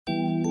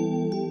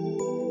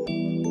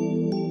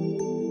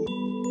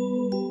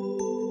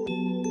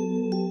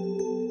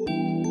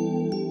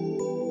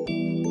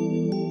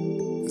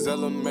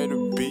Zella made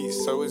a beat,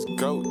 so it's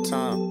go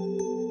time.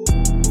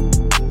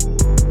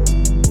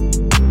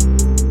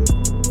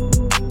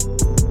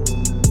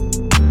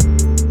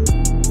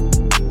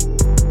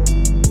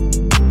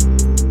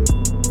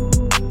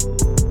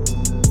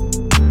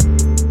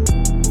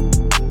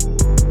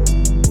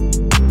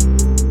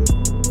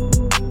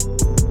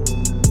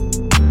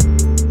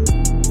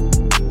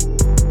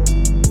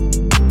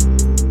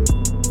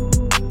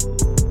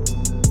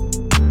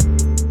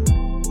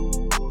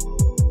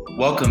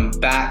 Welcome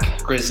back,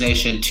 Grizz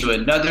Nation, to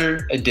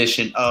another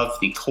edition of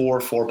the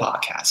Core 4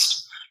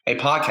 Podcast, a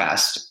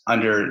podcast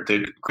under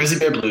the Grizzly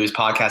Bear Blues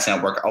Podcast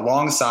Network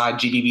alongside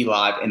GDB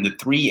Live and the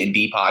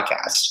 3&D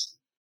Podcast.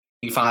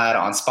 You can find that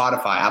on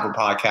Spotify, Apple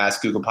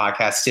Podcasts, Google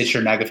Podcasts,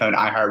 Stitcher, Megaphone,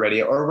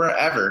 iHeartRadio, or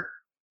wherever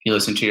you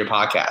listen to your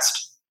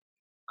podcast.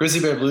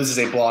 Grizzly Bear Blues is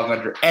a blog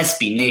under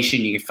SB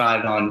Nation. You can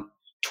find it on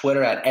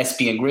Twitter at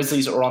SB and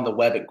Grizzlies or on the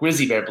web at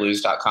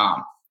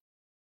grizzlybearblues.com.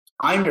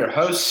 I'm your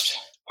host,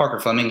 Parker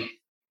Fleming.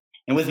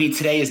 And with me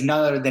today is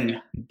none other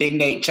than Big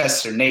Nate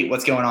Chester. Nate,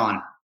 what's going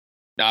on?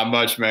 Not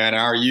much, man.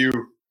 How are you?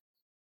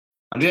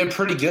 I'm doing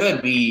pretty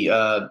good. We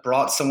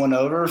brought someone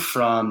over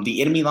from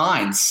the enemy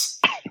lines.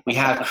 We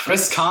have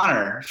Chris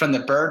Connor from the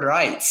Bird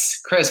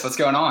Rights. Chris, what's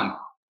going on?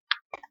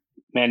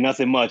 Man,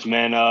 nothing much,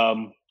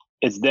 man.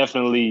 It's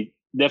definitely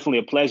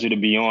a pleasure to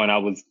be on. I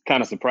was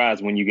kind of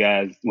surprised when you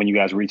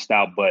guys reached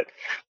out, but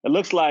it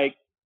looks like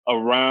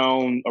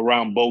around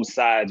both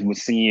sides we're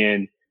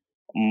seeing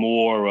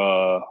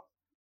more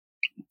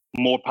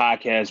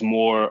podcasts,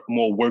 more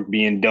work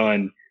being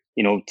done,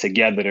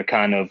 together to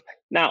kind of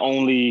not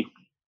only,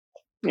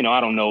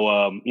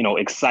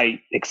 excite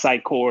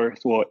core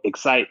or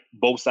excite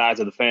both sides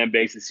of the fan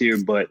bases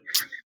here, but,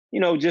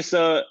 just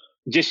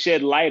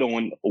shed light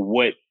on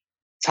what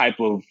type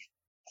of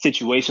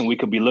situation we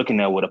could be looking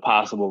at with a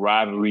possible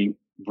rivalry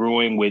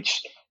brewing,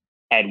 which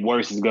at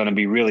worst is going to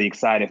be really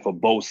exciting for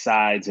both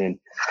sides. And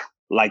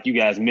like you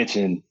guys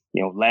mentioned,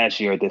 last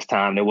year at this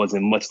time, there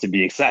wasn't much to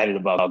be excited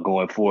about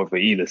going forward for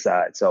either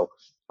side. So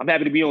I'm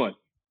happy to be on.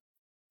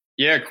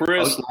 Yeah,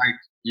 Chris,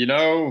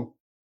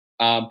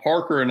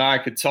 Parker and I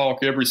could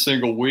talk every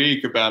single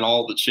week about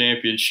all the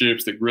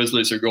championships the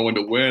Grizzlies are going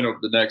to win over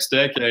the next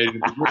decade.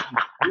 And if we're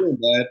doing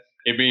that,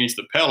 it means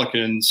the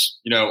Pelicans,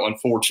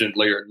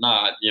 unfortunately or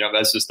not,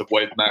 that's just the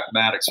way the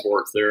mathematics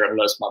works there,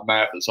 unless my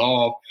math is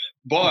off.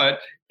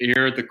 But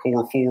here at the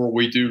Core 4,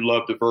 we do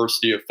love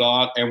diversity of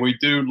thought, and we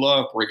do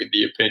love bringing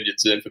the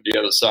opinions in from the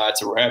other side.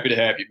 So we're happy to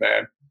have you,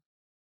 man.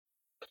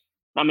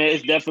 I mean,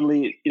 it's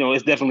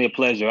definitely a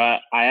pleasure.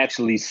 I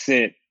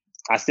sent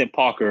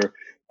Parker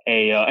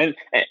and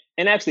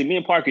actually me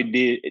and Parker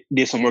did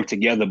some work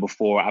together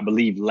before, I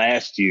believe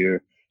last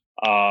year,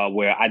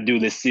 where I do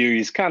this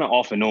series kind of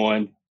off and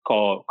on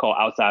called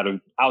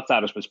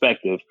Outsider's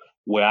Perspective,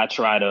 where I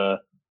try to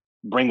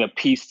bring a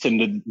piece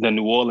to the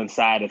New Orleans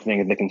side of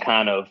things that can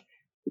kind of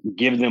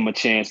give them a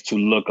chance to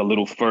look a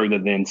little further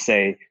than,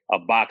 say, a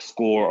box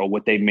score or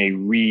what they may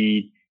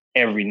read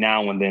every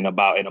now and then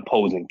about an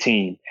opposing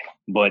team.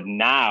 But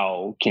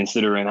now,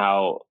 considering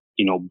how,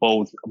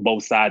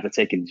 both sides are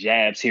taking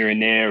jabs here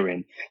and there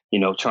and,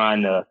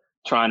 trying to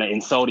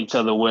insult each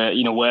other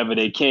wherever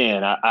they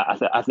can,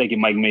 I think it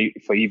might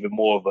make for even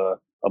more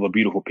of a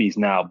beautiful piece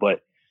now.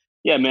 But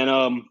yeah,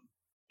 man,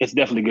 it's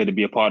definitely good to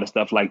be a part of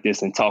stuff like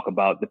this and talk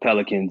about the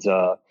Pelicans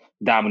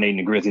dominating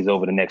the Grizzlies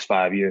over the next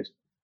 5 years.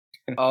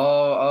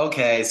 Oh,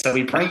 okay. So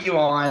we bring you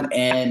on,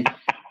 and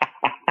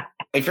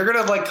if you're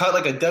gonna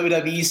cut a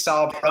WWE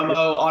style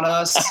promo on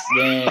us,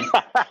 then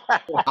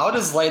I'll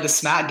just lay the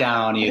smack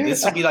down on you.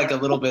 This would be a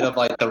little bit of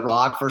The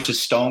Rock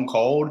versus Stone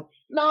Cold.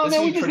 No, this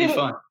man, would be pretty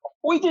fun.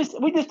 We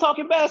just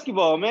talking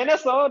basketball, man.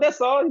 That's all.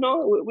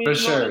 For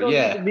sure,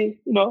 yeah. We're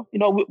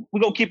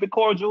gonna keep it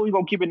cordial. We're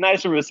gonna keep it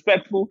nice and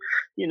respectful.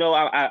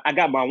 I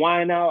got my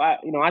wine out. I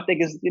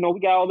think it's we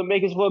got all the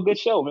makings for a good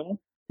show, man.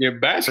 Yeah,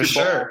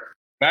 basketball. For sure.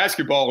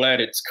 Basketball at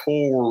its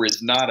core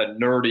is not a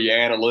nerdy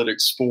analytic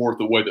sport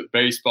the way that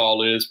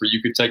baseball is, where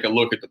you can take a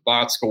look at the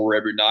box score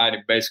every night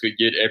and basically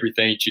get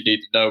everything that you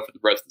need to know for the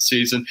rest of the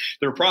season.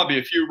 There are probably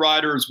a few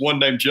writers, one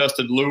named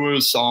Justin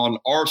Lewis on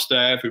our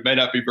staff, who may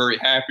not be very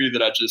happy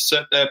that I just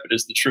said that, but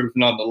it's the truth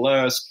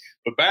nonetheless.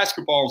 But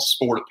basketball is a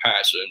sport of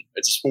passion.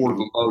 It's a sport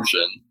of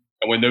emotion.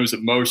 And when those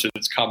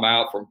emotions come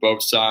out from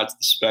both sides of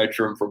the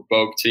spectrum, from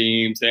both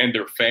teams and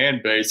their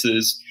fan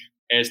bases,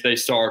 as they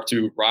start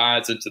to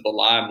rise into the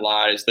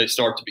limelight, as they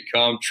start to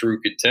become true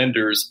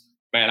contenders,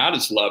 man, I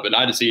just love it.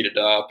 I just eat it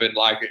up. And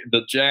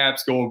the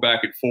jabs going back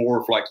and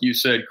forth, like you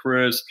said,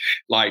 Chris,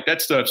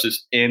 that stuff's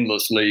just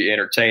endlessly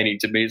entertaining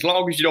to me. As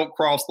long as you don't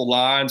cross the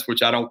lines,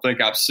 which I don't think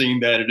I've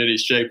seen that in any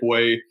shape,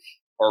 way,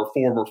 or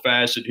form or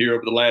fashion here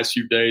over the last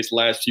few days,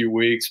 last few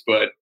weeks.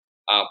 But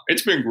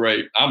it's been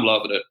great. I'm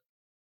loving it.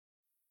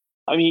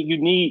 I mean,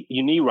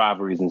 you need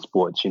rivalries in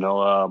sports,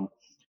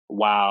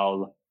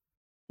 while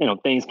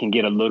things can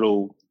get a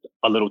little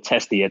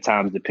testy at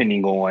times,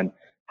 depending on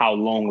how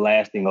long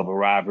lasting of a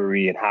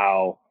rivalry and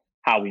how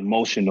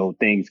emotional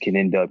things can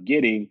end up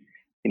getting.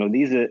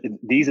 These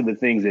are the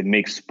things that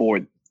make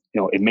sport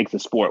it makes the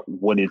sport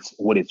what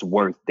it's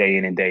worth day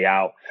in and day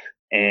out.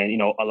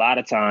 And, a lot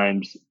of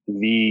times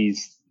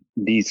these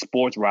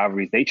sports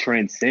rivalries, they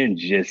transcend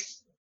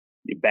just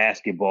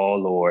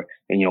basketball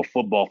and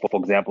football, for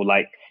example.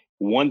 Like,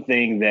 one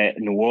thing that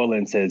New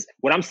Orleans has,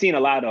 what I'm seeing a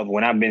lot of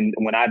when I've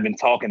been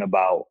talking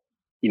about,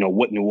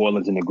 what New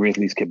Orleans and the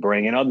Grizzlies could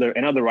bring, and other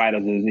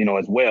writers is,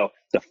 as well.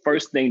 The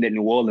first thing that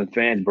New Orleans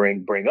fans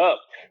bring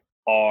up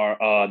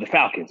are the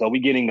Falcons. Are we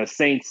getting a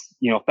Saints,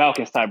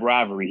 Falcons type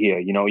rivalry here?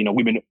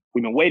 We've been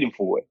waiting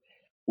for it.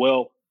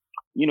 Well,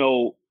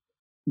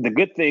 the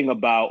good thing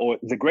about, or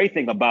the great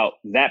thing about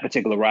that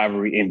particular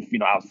rivalry in,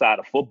 outside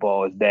of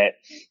football is that,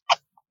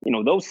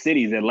 those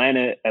cities,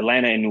 Atlanta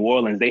and New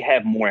Orleans, they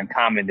have more in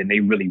common than they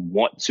really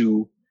want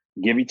to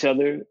give each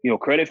other,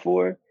 credit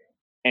for.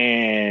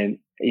 And,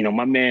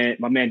 my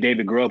man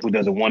David Grubb, who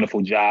does a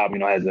wonderful job,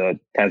 has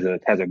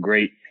a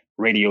great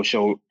radio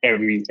show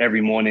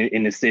every morning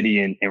in the city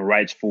and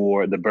writes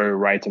for the Bird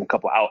Writes and a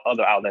couple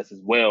other outlets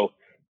as well.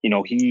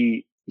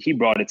 He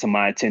brought it to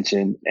my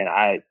attention, and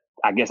I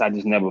guess I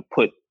just never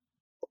put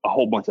a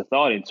whole bunch of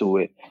thought into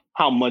it,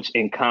 how much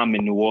in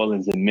common New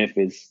Orleans and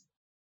Memphis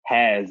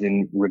has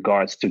in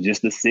regards to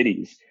just the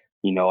cities.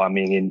 In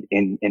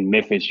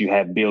Memphis, you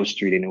have Beale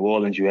Street. In New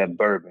Orleans, you have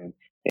Bourbon.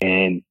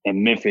 And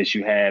in Memphis,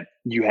 you have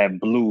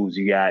blues.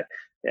 You got,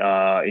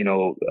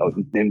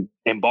 in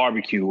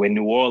barbecue. In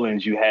New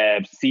Orleans, you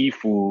have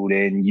seafood,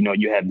 and,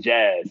 you have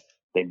jazz.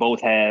 They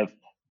both have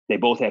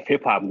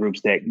hip hop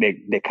groups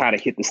that kind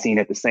of hit the scene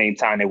at the same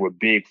time. They were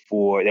big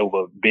for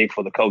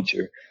the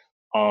culture.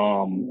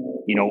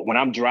 When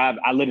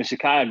I live in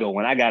Chicago.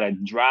 When I got to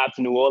drive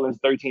to New Orleans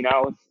 13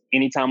 hours,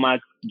 anytime I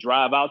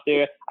drive out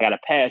there, I got to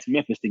pass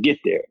Memphis to get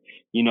there.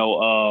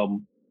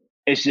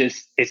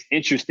 It's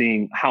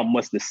interesting how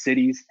much the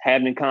cities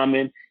have in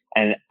common.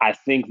 And I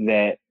think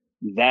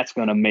that's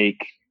going to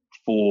make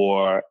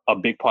for a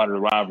big part of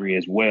the rivalry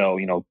as well.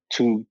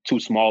 Two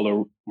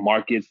smaller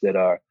markets that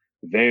are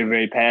very,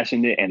 very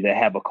passionate and that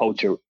have a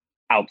culture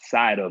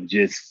outside of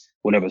just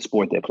whatever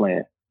sport they're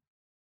playing.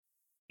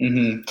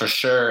 Mm-hmm, for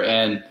sure.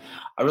 And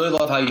I really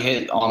love how you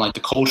hit on like the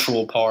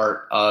cultural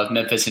part of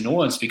Memphis and New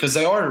Orleans, because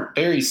they are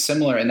very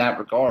similar in that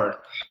regard.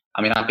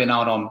 I mean, I've been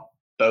out on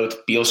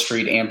both Beale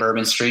Street and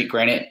Bourbon Street.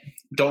 Granted,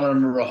 don't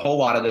remember a whole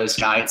lot of those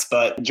nights,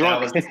 but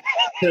that's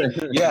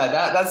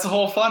the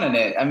whole fun in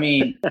it. I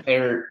mean,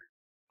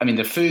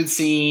 the food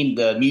scene,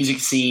 the music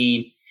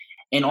scene,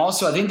 and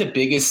also I think the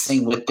biggest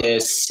thing with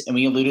this, and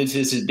we alluded to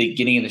this at the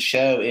beginning of the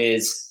show,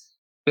 is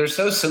they're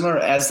so similar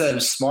as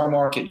those small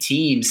market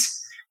teams.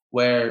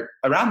 Where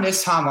around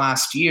this time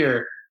last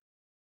year,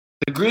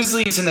 the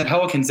Grizzlies and the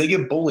Pelicans, they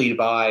get bullied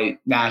by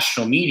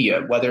national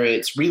media, whether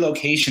it's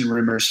relocation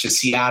rumors to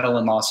Seattle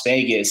and Las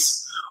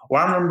Vegas. Or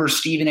I remember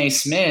Stephen A.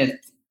 Smith,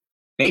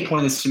 they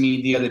pointed this to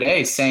me the other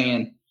day,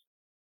 saying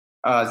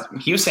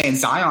he was saying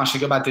Zion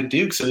should go back to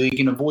Duke so he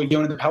can avoid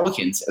going to the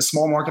Pelicans, a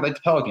small market like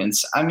the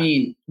Pelicans. I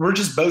mean, we're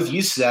just both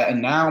used to that. And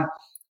now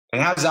they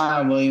have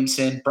Zion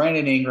Williamson,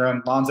 Brandon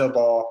Ingram, Lonzo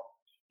Ball.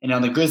 And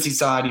on the Grizzlies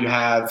side, you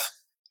have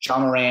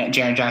John Morant,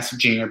 Jaren Jackson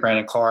Jr.,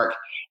 Brandon Clark,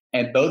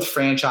 and both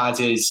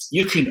franchises,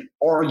 you can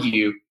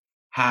argue,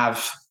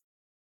 have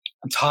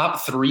top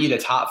 3 to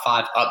top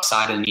 5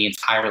 upside in the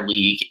entire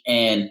league.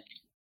 And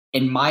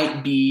it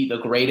might be the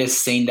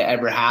greatest thing to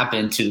ever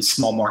happen to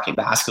small market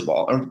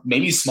basketball, or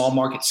maybe small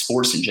market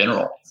sports in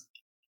general.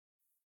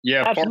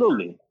 Yeah,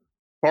 absolutely.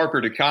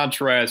 Parker, to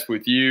contrast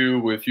with you,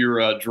 with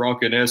your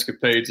drunken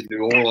escapades in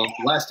New Orleans,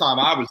 last time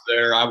I was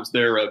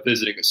there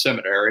visiting a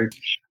seminary.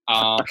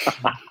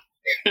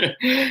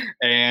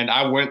 And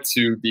I went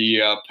to the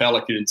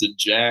Pelicans and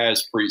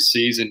Jazz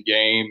preseason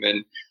game,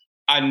 and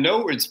I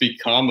know it's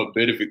become a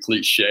bit of a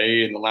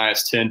cliche in the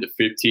last 10 to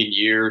 15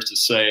 years to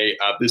say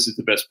this is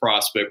the best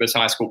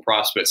high school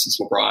prospect since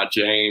LeBron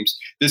James.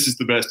 This is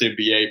the best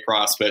NBA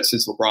prospect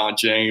since LeBron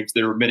James.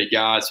 There are many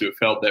guys who have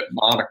held that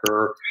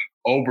moniker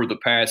over the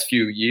past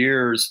few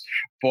years,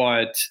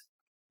 but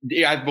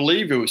I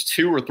believe it was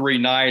 2 or 3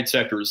 nights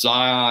after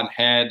Zion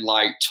had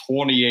like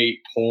 28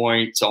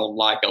 points on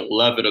like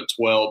 11 of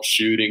 12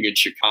 shooting in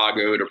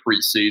Chicago at a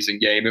preseason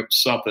game. It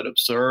was something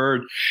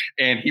absurd.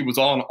 And he was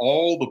on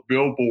all the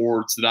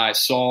billboards that I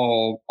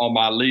saw on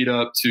my lead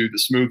up to the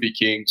Smoothie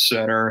King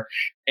Center.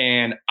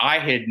 And I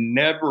had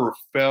never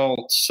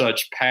felt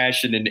such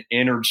passion and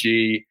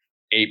energy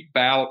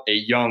about a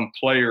young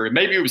player. And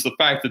maybe it was the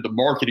fact that the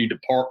marketing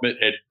department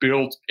had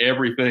built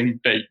everything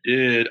they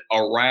did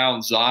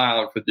around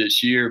Zion for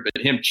this year,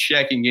 but him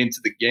checking into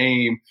the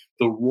game,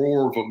 the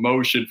roar of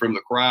emotion from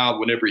the crowd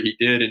whenever he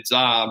did, and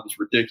Zion was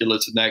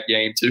ridiculous in that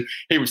game too.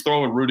 He was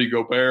throwing Rudy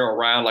Gobert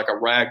around like a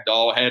rag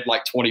doll, had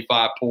like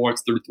 25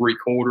 points through 3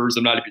 quarters.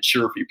 I'm not even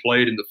sure if he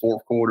played in the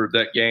 4th quarter of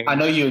that game. I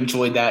know you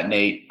enjoyed that,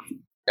 Nate.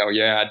 Oh,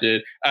 yeah, I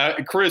did.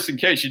 Chris, in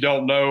case you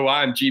don't know,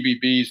 I'm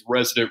GBB's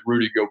resident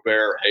Rudy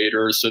Gobert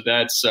hater, so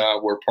that's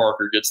where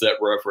Parker gets that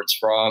reference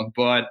from.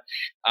 But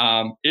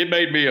it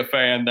made me a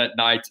fan that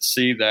night to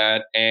see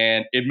that,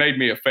 and it made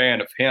me a fan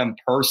of him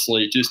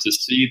personally just to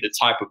see the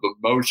type of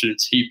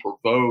emotions he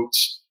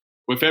provokes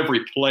with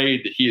every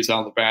play that he is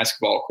on the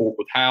basketball court,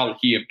 with how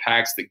he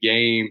impacts the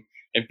game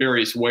in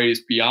various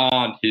ways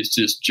beyond his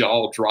just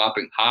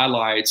jaw-dropping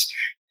highlights.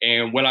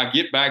 And when I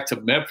get back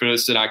to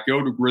Memphis and I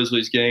go to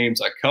Grizzlies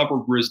games, I cover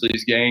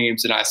Grizzlies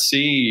games, and I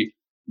see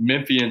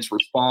Memphians'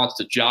 response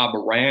to Ja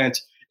Morant,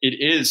 it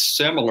is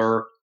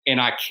similar. And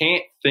I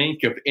can't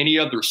think of any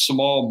other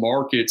small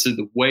markets in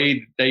the way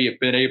that they have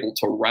been able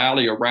to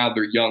rally around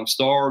their young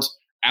stars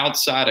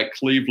outside of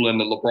Cleveland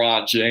and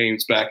LeBron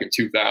James back in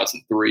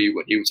 2003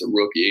 when he was a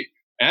rookie.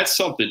 That's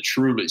something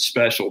truly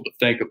special to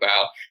think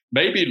about.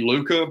 Maybe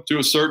Luka to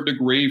a certain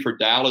degree for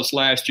Dallas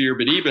last year,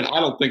 but even I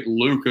don't think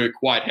Luka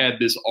quite had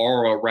this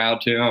aura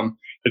around him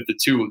that the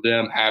two of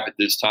them have at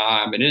this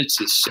time. And it's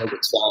just so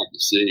exciting to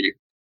see.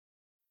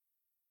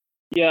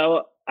 Yeah,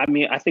 well, I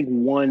mean, I think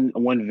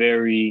one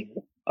very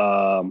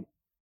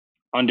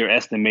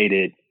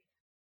underestimated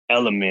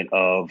element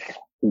of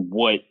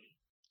what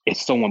is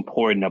so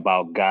important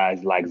about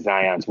guys like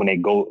Zion when they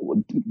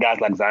go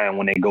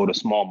to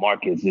small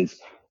markets is,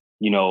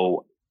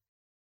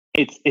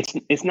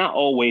 it's not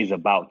always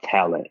about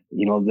talent.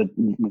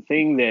 The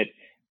thing that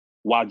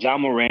while Ja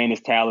Morant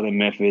is talented in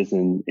Memphis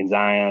and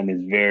Zion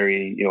is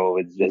very,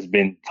 it's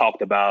been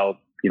talked about,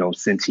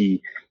 since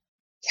he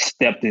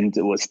stepped in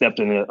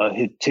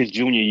his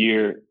junior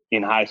year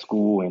in high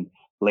school and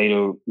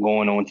later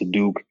going on to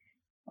Duke.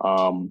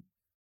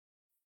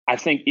 I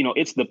think,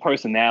 it's the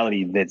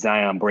personality that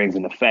Zion brings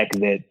and the fact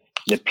that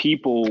the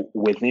people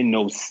within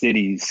those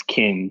cities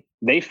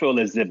they feel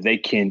as if they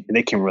can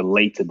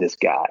relate to this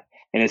guy.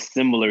 And it's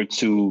similar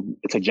to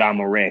Ja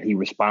Morant. He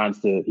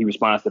responds to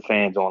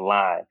fans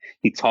online.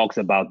 He talks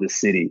about the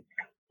city.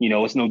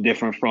 It's no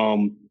different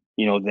from,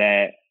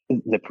 that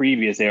the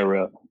previous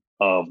era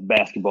of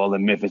basketball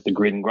in Memphis, the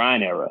grit and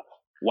grind era.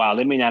 While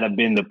it may not have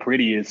been the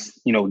prettiest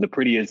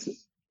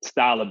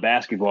style of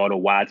basketball to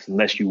watch,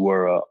 unless you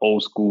were an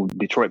old school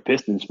Detroit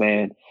Pistons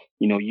fan,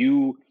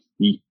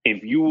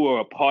 if you were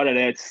a part of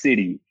that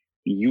city,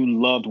 you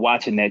loved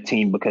watching that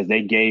team because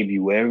they gave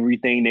you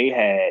everything they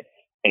had,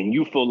 and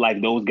you feel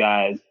like those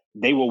guys,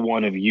 they were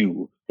one of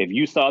you. If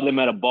you saw them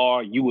at a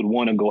bar, you would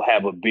want to go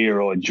have a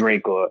beer or a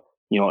drink, or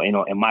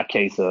in my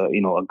case, a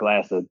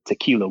glass of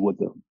tequila with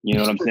them. You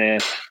know what I'm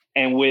saying?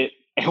 And with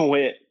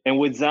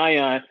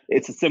Zion,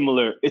 it's a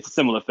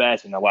similar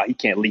fashion. Now, while he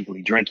can't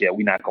legally drink yet,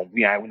 we're not gonna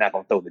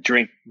throw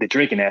the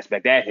drinking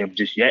aspect at him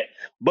just yet.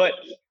 But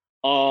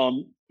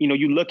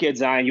you look at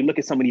Zion, you look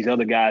at some of these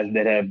other guys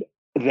that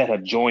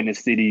have joined the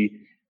city.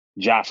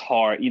 Josh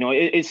Hart,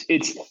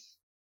 it's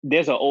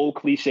there's an old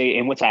cliche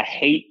in which I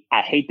hate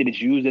that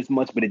it's used as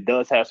much, but it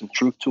does have some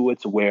truth to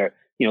it. To where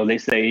they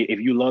say if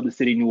you love the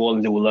city of New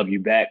Orleans, it will love you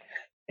back.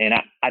 And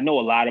I know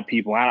a lot of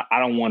people. I'm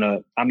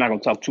not going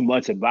to talk too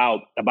much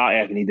about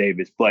Anthony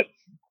Davis, but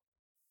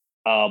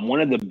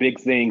one of the big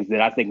things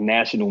that I think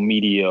national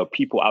media,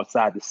 people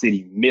outside the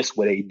city, miss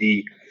with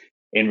AD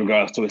in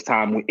regards to his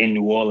time in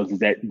New Orleans is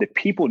that the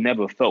people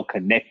never felt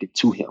connected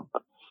to him.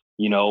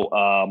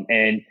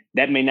 And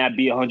that may not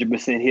be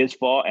 100% his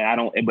fault,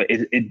 and but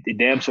it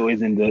damn sure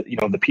isn't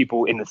the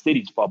people in the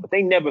city's fault. But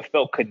they never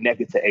felt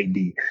connected to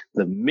AD.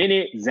 The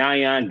minute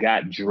Zion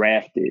got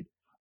drafted,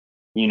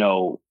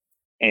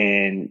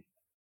 and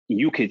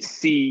you could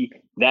see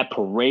that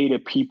parade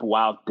of people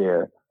out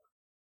there,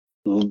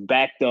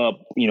 backed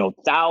up,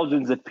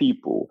 thousands of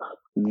people.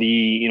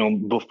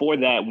 Before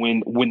that,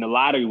 when the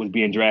lottery was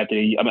being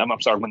drafted,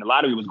 I'm sorry, when the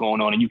lottery was going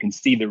on, and you can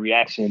see the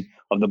reaction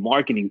of the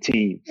marketing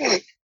team.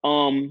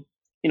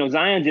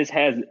 Zion just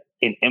has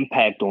an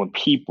impact on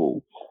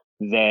people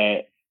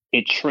that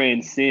it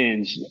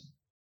transcends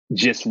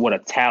just what a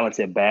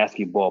talented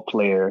basketball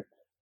player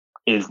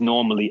is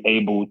normally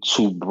able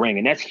to bring.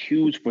 And that's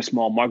huge for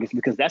small markets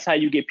because that's how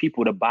you get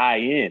people to buy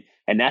in.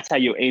 And that's how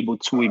you're able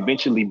to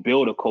eventually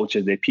build a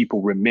culture that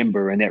people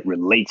remember and that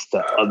relates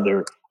to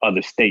other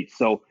states.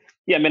 So,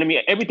 yeah, man,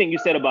 everything you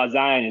said about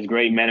Zion is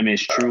great, man.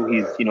 It's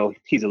true.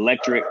 He's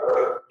electric.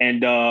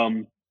 And,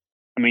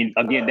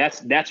 again,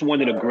 that's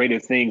one of the greater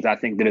things I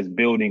think that is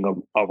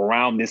building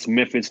around this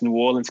Memphis-New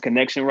Orleans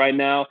connection right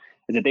now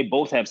is that they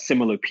both have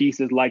similar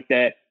pieces like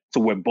that, to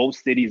where both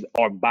cities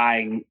are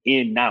buying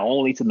in not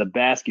only to the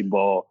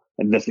basketball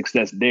and the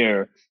success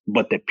there,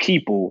 but the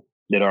people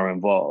that are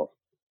involved.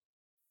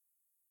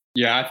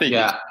 Yeah, I think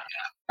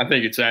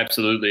it's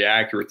absolutely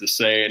accurate to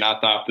say, and I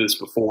thought this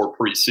before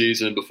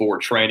preseason, before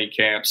training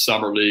camp,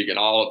 summer league, and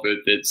all of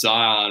it, that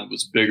Zion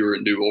was bigger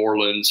in New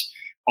Orleans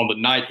on the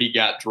night he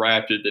got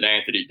drafted than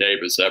Anthony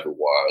Davis ever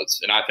was.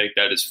 And I think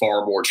that is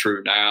far more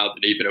true now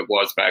than even it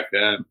was back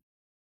then.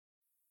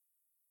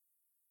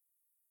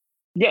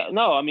 Yeah,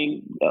 no,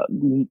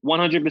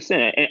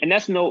 100%, and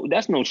that's no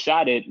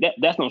shot at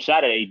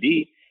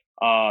AD.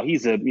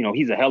 He's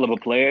a hell of a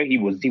player. He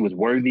was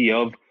worthy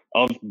of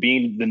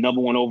being the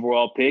number one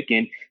overall pick,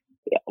 and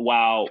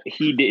while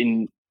he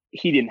didn't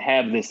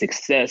have the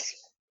success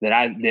that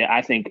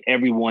I think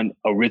everyone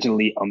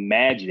originally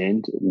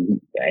imagined,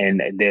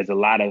 and there's a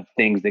lot of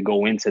things that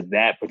go into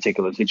that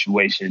particular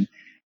situation,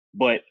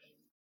 but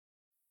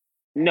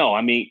no,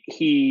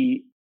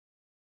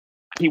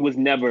 he was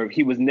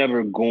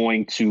never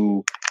going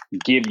to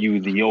give you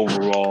the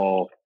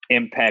overall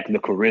impact, the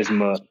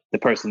charisma, the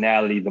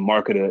personality, the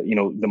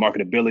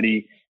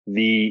marketability,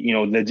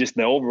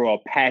 the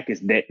overall package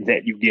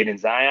that you get in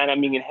Zion. I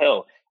mean, in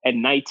hell, at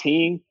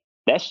 19,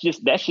 that's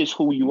just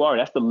who you are.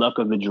 That's the luck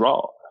of the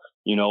draw,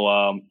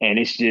 and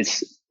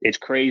it's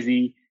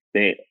crazy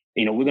that,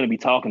 we're going to be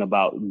talking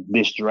about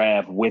this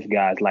draft with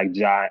guys like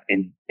Ja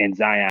and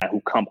Zion, who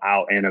come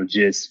out and are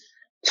just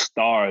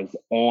stars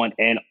on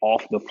and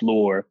off the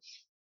floor.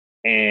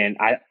 And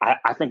I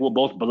think we're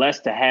both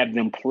blessed to have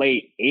them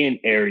play in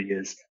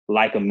areas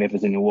like a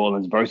Memphis and New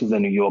Orleans versus a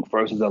New York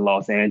versus a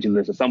Los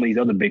Angeles or some of these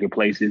other bigger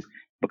places,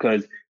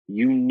 because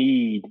you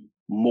need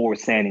more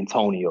San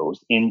Antonios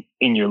in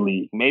your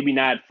league. Maybe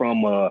not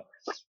from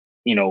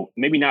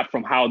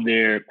how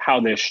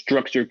they're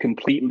structured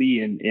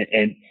completely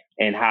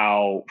and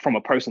how from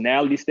a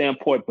personality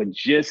standpoint, but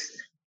just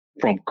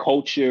from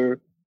culture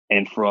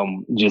and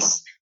from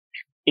just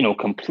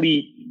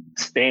complete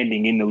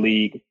standing in the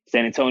league.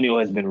 San Antonio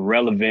has been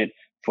relevant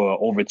for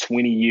over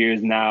 20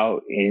 years now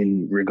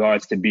in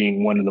regards to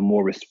being one of the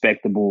more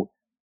respectable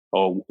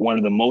or one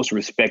of the most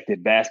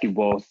respected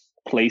basketball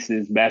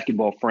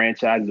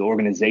franchises,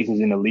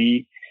 organizations in the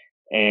league.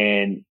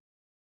 And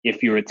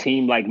if you're a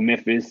team like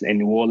Memphis and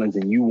New Orleans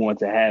and you want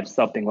to have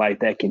something like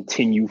that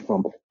continue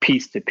from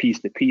piece to piece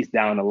to piece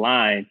down the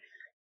line,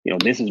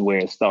 this is where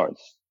it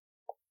starts.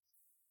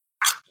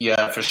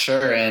 Yeah, for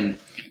sure. And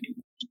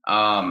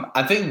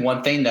I think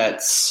one thing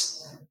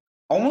that's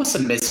almost a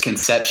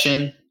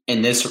misconception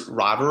in this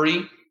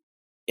rivalry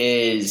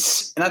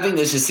is, and I think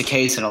this is the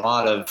case in a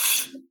lot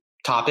of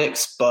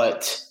topics,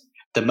 but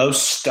the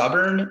most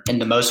stubborn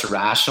and the most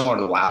irrational are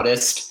the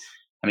loudest.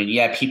 I mean,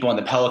 you have people on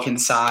the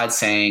Pelicans side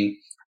saying,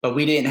 but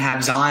we didn't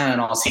have Zion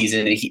all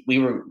season. And we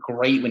were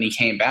great when he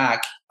came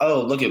back.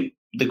 Oh, look at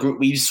the group.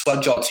 We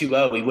swept y'all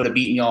 2-0. We would have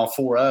beaten y'all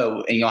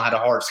 4-0 and y'all had a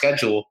hard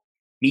schedule.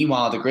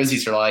 Meanwhile, the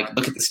Grizzlies are like,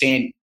 look at the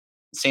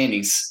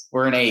standings.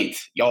 We're in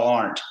 8th. Y'all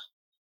aren't.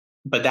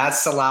 But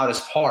that's the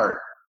loudest part.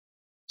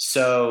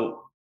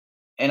 So,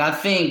 and I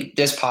think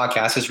this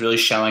podcast is really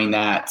showing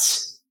that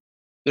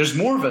there's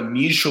more of a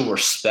mutual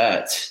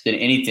respect than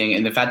anything,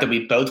 and the fact that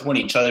we both want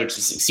each other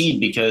to succeed,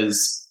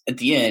 because at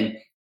the end,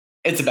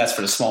 it's the best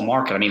for the small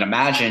market. I mean,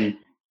 imagine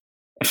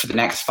if for the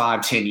next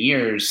 5-10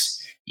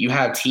 years, you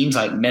have teams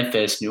like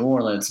Memphis, New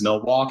Orleans,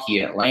 Milwaukee,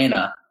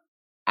 Atlanta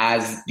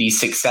as the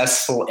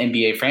successful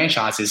NBA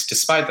franchises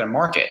despite their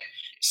market.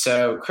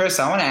 So, Chris,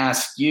 I want to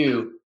ask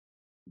you,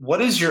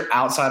 what is your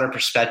outsider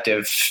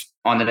perspective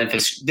on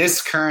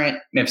this current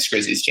Memphis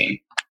Grizzlies team?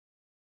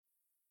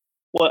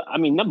 Well, I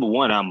mean, number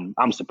one,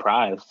 I'm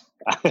surprised.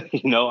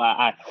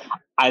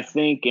 I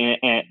think,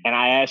 and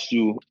I asked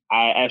you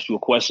a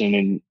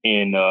question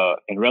in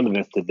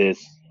relevance to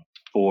this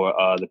for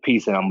the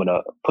piece that I'm going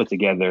to put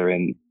together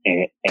and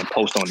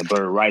post on the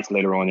Bird Rights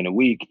later on in the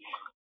week.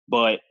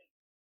 But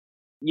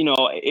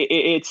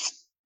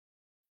it's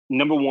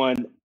number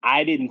one.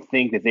 I didn't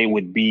think that they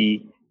would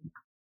be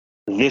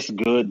this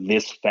good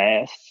this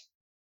fast,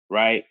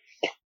 right?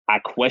 I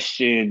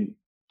question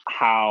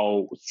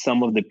how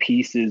some of the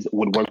pieces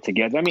would work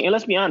together. I mean, and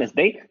let's be honest,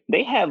 they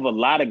have a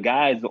lot of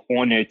guys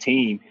on their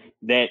team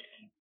that,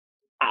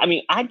 I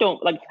mean, I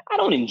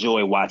don't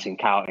enjoy watching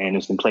Kyle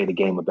Anderson play the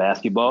game of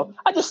basketball.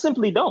 I just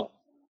simply don't.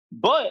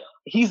 But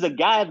he's a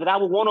guy that I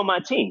would want on my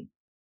team.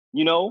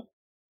 I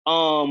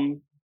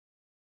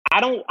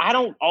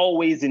don't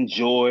always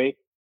enjoy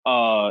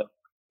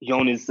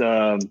Jonas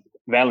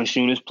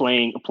Valanciunas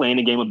playing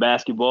the game of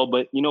basketball,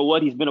 but you know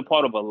what? He's been a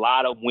part of a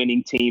lot of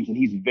winning teams, and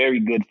he's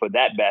very good for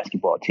that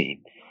basketball team.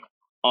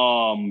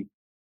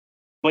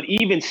 But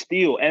even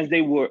still, as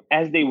they were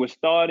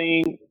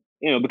starting,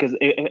 because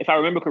if I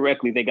remember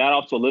correctly, they got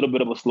off to a little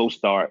bit of a slow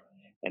start,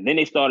 and then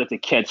they started to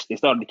catch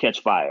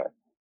fire.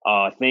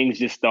 Things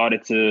just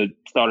started to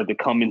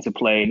come into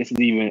play, and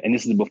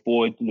this is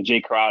before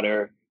Jay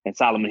Crowder and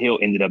Solomon Hill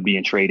ended up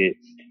being traded.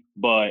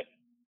 But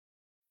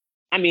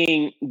I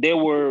mean,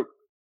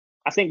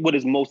 I think what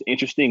is most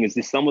interesting is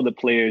just some of the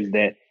players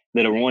that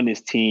are on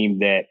this team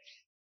that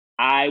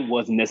I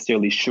wasn't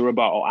necessarily sure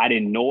about or I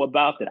didn't know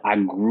about, that I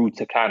grew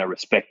to kind of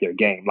respect their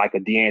game, like a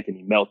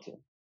DeAnthony Melton.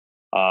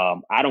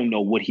 I don't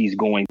know what he's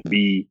going to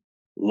be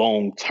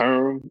long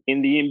term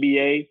in the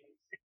NBA,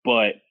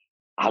 but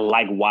I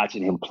like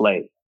watching him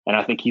play. And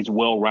I think he's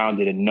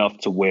well-rounded enough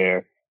to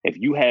where if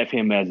you have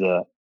him as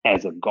a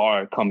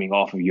guard coming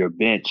off of your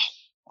bench,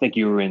 I think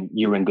you're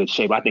in good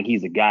shape. I think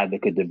he's a guy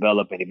that could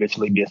develop and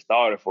eventually be a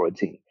starter for a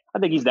team. I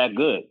think he's that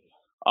good.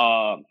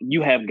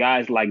 You have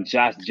guys like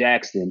Josh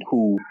Jackson,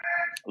 who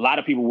a lot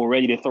of people were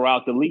ready to throw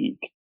out the league.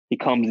 He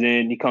comes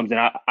in.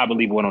 I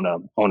believe went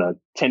on a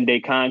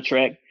 10-day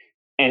contract,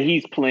 and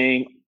he's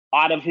playing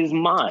out of his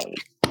mind,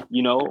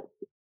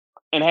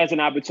 and has an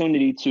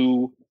opportunity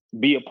to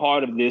be a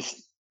part of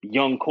this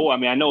young core. I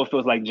mean, I know it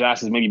feels like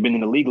Josh has maybe been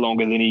in the league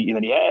longer than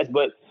he has,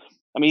 but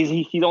I mean,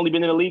 he's only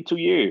been in the league 2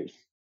 years.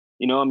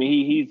 I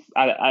mean,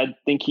 I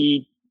think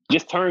he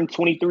just turned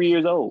 23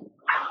 years old.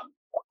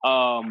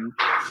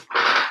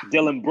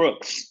 Dylan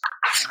Brooks,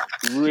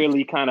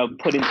 really kind of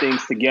putting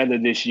things together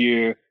this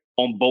year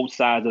on both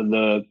sides of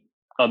the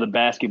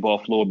basketball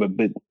floor,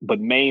 but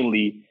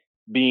mainly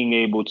being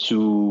able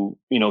to,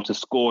 to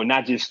score,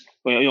 not just,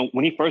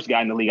 when he first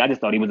got in the league, I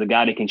just thought he was a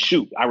guy that can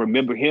shoot. I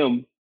remember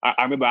him.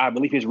 I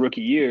believe his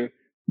rookie year,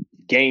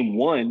 game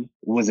 1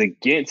 was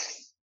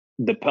against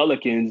the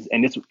Pelicans,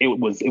 and it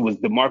was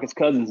DeMarcus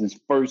Cousins'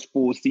 first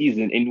full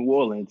season in New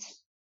Orleans.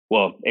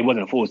 Well, it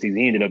wasn't a full season.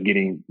 He ended up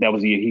that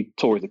was the year he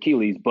tore his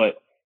Achilles, but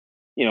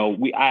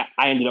I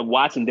ended up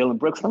watching Dillon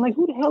Brooks. I'm like,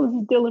 who the hell is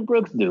this Dillon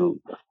Brooks dude?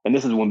 And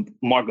this is when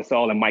Marc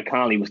Gasol and Mike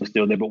Conley was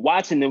still there. But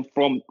watching them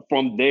from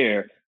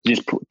there,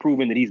 just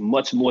proving that he's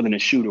much more than a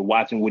shooter.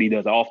 Watching what he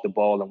does off the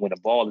ball and when the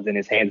ball is in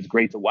his hands is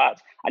great to watch.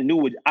 I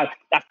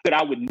thought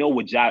I would know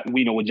what Ja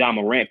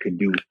Morant could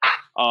do.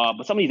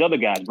 But some of these other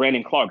guys,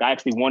 Brandon Clark, I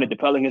actually wanted the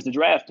Pelicans to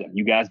draft him.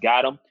 You guys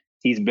got him.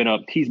 He's been a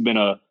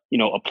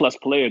plus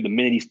player the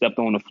minute he stepped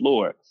on the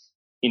floor.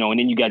 And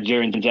then you got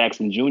Jaren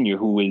Jackson Jr.,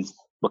 who is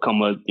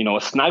become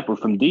a sniper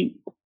from deep.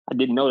 I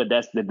didn't know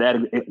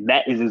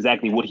that is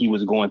exactly what he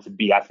was going to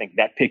be. I think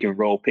that pick and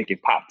roll, pick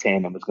and pop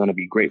tandem is going to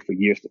be great for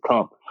years to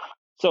come.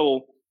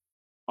 So,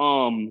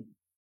 I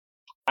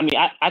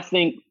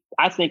think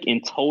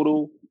in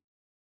total,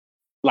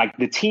 like,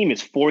 the team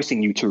is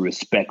forcing you to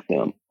respect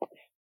them,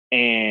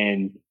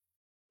 and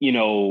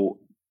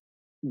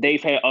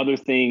they've had other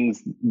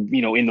things,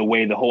 in the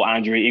way the whole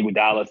Andre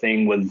Iguodala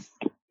thing was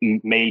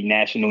made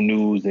national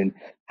news, and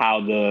how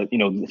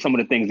some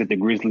of the things that the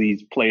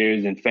Grizzlies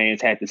players and fans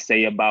had to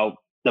say about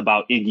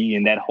Iggy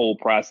and that whole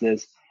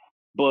process.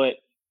 But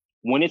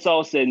when it's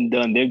all said and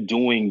done, they're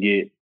doing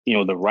it,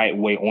 the right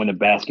way on the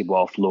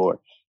basketball floor.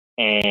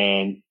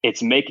 And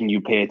it's making you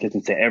pay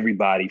attention to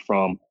everybody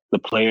from the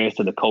players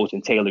to the coach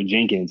and Taylor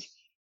Jenkins.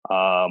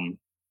 Man.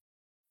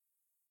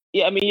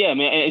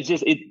 It's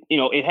just,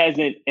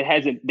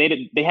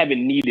 they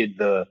haven't needed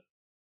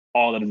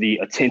all of the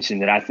attention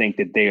that I think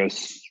that they are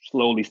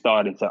slowly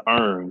starting to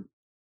earn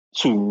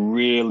to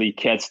really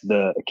catch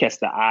the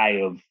eye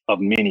of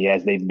many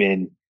as they've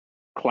been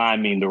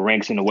climbing the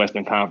ranks in the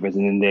Western Conference,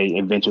 and then they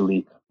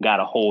eventually got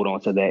a hold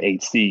onto that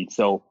 8th seed.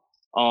 So,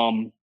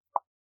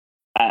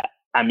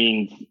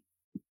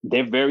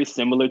 they're very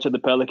similar to the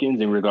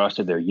Pelicans in regards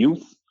to their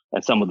youth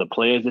and some of the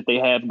players that they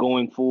have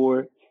going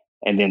forward,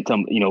 and then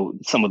some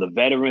of the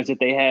veterans that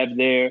they have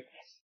there.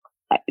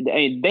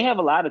 They have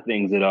a lot of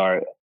things that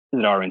are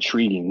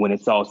intriguing when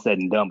it's all said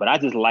and done. But I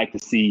just like to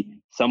see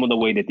some of the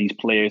way that these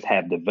players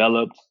have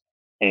developed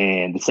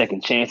and the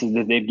second chances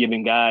that they've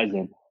given guys.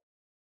 And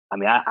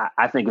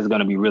I think it's going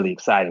to be really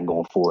exciting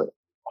going forward.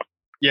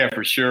 Yeah,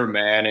 for sure,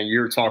 man. And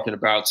you're talking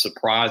about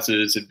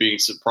surprises and being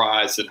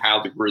surprised at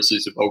how the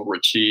Grizzlies have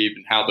overachieved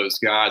and how those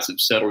guys have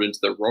settled into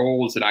their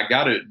roles. And I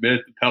got to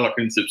admit, the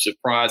Pelicans have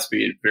surprised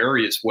me in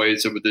various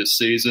ways over this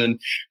season.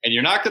 And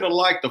you're not going to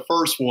like the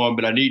first one,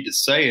 but I need to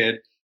say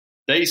it.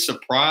 They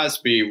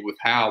surprised me with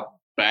how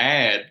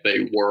bad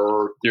they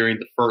were during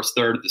the first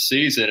third of the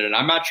season. And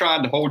I'm not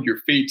trying to hold your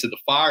feet to the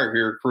fire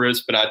here,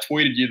 Chris, but I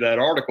tweeted you that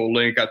article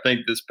link, I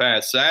think, this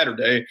past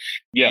Saturday.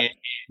 Yeah. And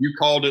you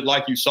called it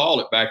like you saw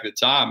it back at the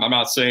time. I'm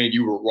not saying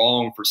you were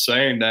wrong for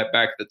saying that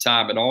back at the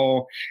time at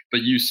all,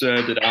 but you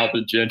said that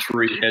Alvin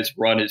Gentry has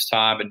run his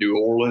time in New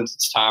Orleans.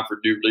 It's time for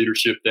new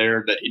leadership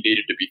there, that he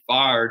needed to be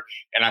fired.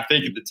 And I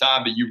think at the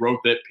time that you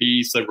wrote that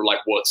piece, they were like,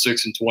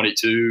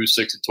 6-22,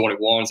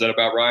 6-21. Is that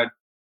about right?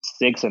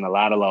 6 and a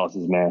lot of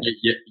losses, man.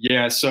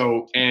 Yeah.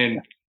 So,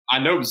 and I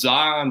know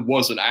Zion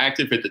wasn't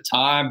active at the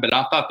time, but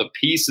I thought the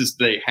pieces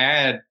they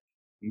had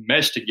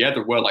meshed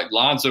together well, like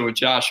Lonzo and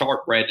Josh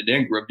Hart, Brandon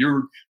Ingram.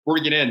 You're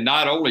bringing in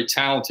not only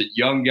talented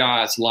young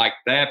guys like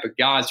that, but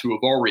guys who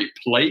have already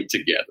played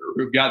together,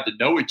 who've got to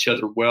know each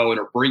other well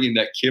and are bringing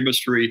that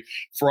chemistry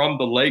from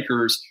the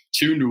Lakers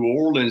to New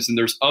Orleans. And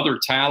there's other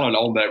talent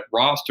on that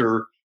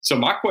roster. So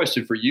my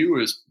question for you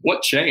is,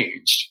 what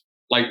changed?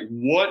 Like,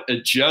 what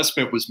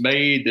adjustment was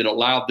made that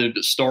allowed them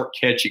to start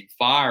catching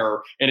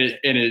fire? And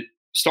it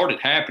started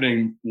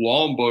happening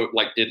long,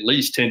 like at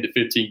least 10 to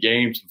 15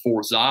 games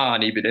before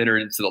Zion even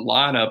entered into the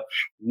lineup.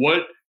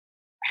 What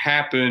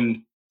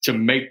happened to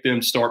make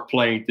them start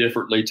playing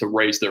differently to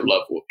raise their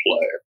level of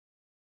play?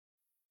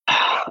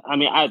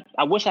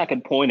 I wish I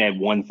could point at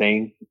one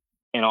thing,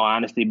 in all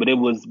honesty, but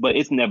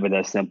it's never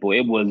that simple.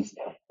 It was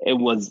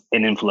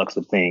an influx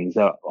of things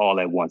all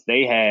at once.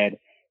 They had,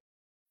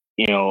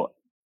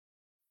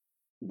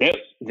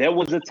 there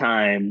was a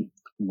time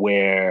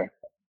where,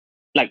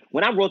 like,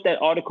 when I wrote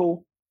that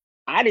article,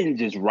 I didn't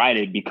just write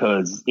it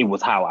because it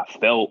was how I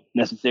felt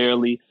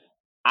necessarily.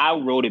 I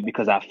wrote it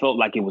because I felt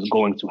like it was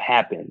going to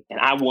happen, and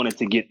I wanted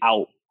to get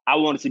out. I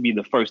wanted to be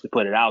the first to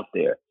put it out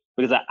there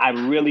because I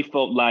really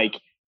felt like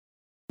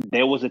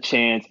there was a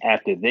chance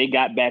after they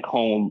got back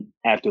home,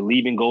 after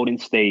leaving Golden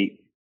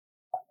State,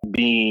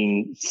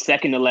 being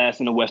second to last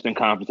in the Western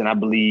Conference, and I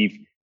believe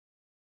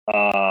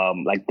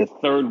like the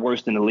third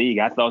worst in the league.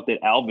 I thought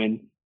that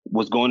Alvin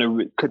was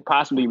could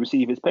possibly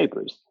receive his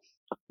papers.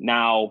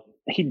 Now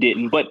he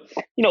didn't, but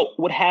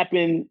what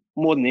happened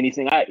more than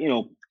anything,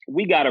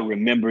 we got to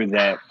remember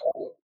that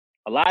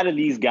a lot of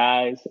these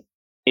guys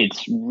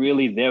it's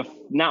really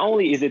not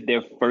only is it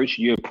their first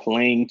year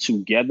playing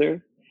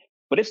together,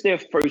 but it's their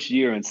first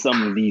year in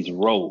some of these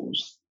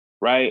roles,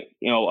 right?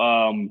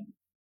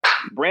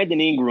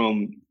 Brandon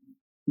Ingram,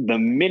 the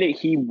minute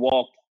he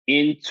walked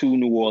into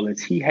New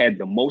Orleans, he had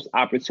the most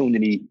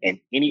opportunity in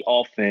any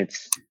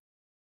offense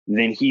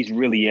than he's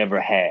really ever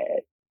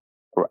had.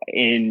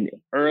 And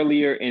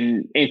earlier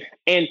and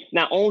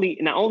not only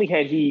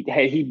had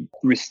he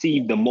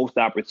received the most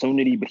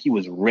opportunity, but he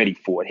was ready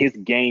for it. His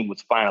game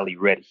was finally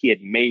ready. He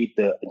had made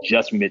the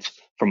adjustments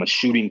from a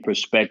shooting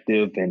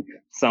perspective and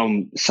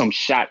some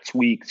shot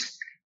tweaks.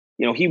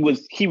 He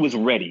was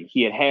ready.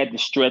 He had the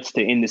stretch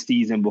to end the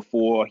season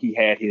before he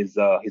had his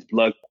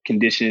blood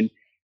condition,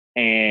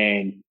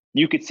 and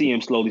you could see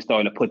him slowly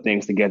starting to put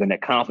things together, and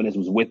that confidence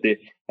was with it.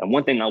 And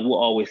one thing I will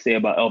always say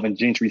about Alvin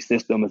Gentry's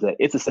system is that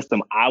it's a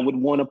system I would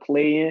want to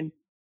play in,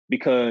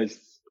 because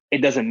it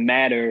doesn't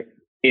matter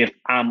if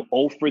I'm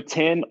 0 for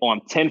 10 or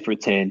I'm 10 for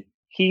 10,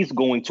 he's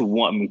going to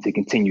want me to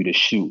continue to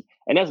shoot.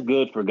 And that's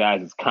good for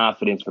guys'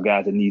 confidence, for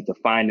guys that need to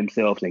find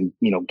themselves and,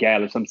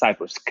 gather some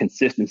type of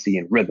consistency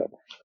and rhythm.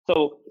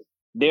 So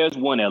there's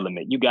one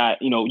element. You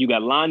got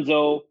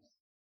Lonzo.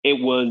 It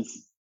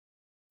was,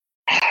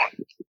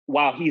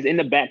 while he's in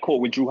the backcourt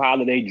with Jrue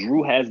Holiday,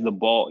 Jrue has the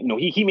ball.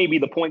 He may be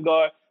the point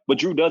guard, but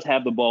Jrue does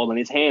have the ball in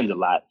his hands a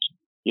lot.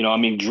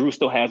 Jrue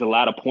still has a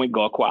lot of point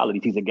guard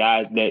qualities. He's a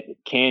guy that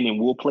can and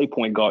will play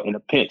point guard in a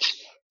pinch.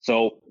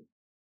 So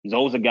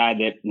Zo's a guy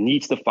that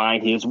needs to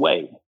find his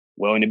way.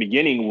 Well, in the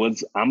beginning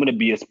I'm going to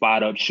be a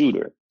spot-up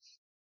shooter.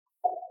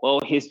 Well,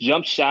 his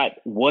jump shot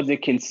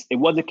wasn't at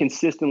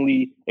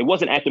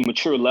the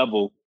mature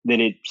level that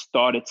it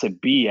started to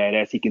be at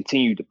as he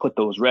continued to put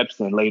those reps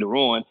in later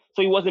on.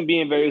 So he wasn't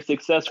being very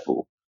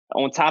successful.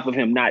 On top of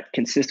him not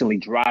consistently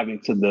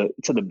driving to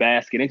the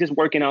basket and just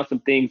working out some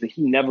things that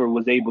he never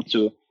was able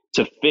to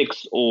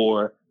fix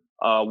or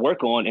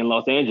work on in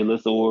Los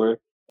Angeles or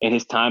in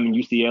his time in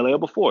UCLA or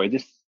before. It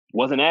just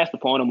wasn't asked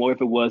upon him, or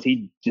if it was,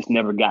 he just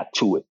never got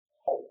to it.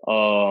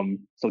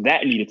 So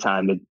that needed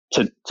time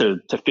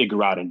to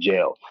figure out and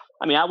gel.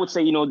 I would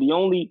say, they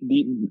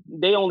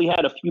only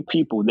had a few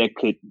people that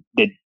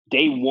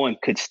day one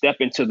could step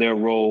into their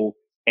role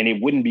and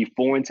it wouldn't be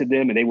foreign to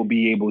them and they would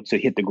be able to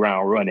hit the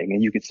ground running.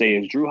 And you could say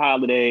it's Jrue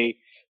Holiday,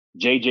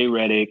 JJ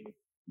Redick,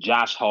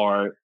 Josh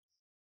Hart,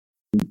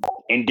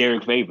 and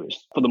Derek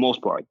Favors for the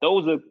most part.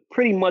 Those are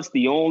pretty much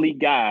the only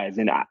guys.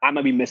 And I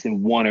might be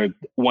missing one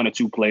or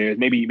two players,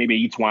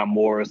 maybe Etuan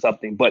Moore or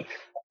something, but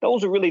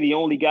those are really the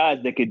only guys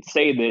that could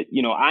say that,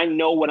 I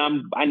know what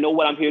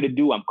I'm here to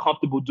do. I'm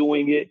comfortable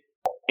doing it.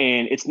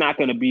 And it's not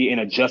going to be an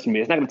adjustment.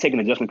 It's not going to take an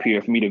adjustment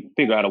period for me to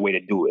figure out a way to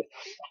do it.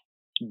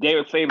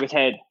 Derek Favors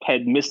had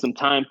missed some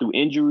time through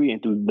injury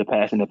and through the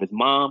passing of his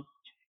mom.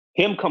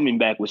 Him coming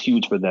back was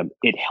huge for them.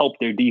 It helped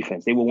their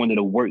defense. They were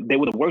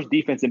the worst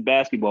defense in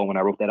basketball when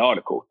I wrote that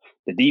article.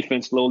 The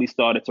defense slowly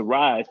started to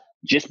rise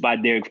just by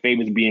Derek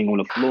Favors being on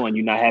the floor and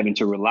you not having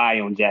to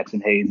rely on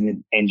Jackson Hayes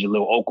and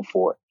Jahlil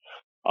Okafor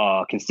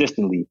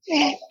consistently.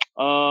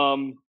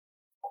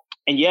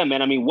 And yeah,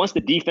 man, once the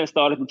defense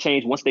started to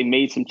change, once they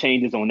made some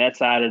changes on that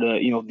side of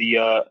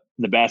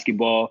the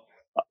basketball,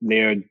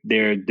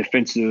 their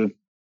defensive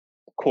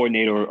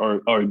coordinator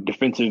or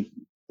defensive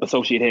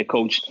associate head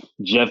coach,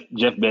 Jeff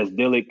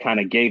Besdillik, kind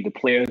of gave the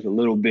players a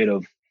little bit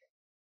of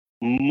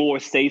more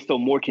say-so,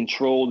 more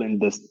control in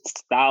the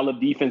style of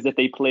defense that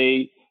they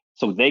played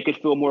so they could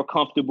feel more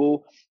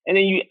comfortable. And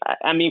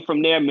then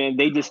from there, man,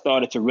 they just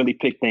started to really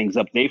pick things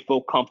up. They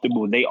felt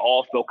comfortable. They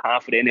all felt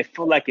confident. And it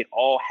felt like it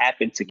all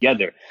happened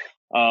together.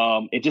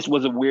 It just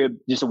was a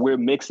weird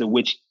mix in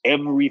which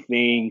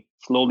everything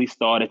slowly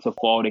started to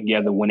fall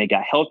together when they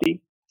got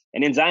healthy.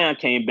 And then Zion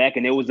came back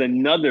and there was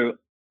another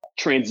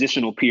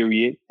transitional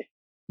period,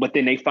 but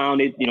then they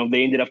found it,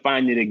 they ended up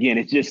finding it again.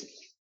 It's just,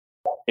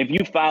 if you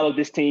follow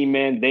this team,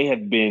 man, they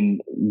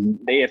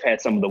have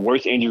had some of the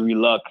worst injury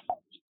luck,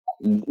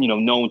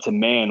 known to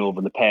man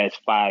over the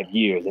past 5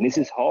 years. And this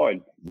is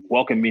hard,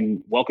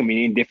 welcoming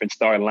in different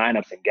starting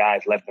lineups and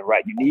guys left and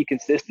right. You need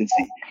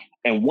consistency.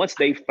 And once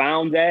they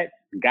found that,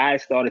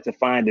 guys started to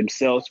find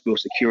themselves, feel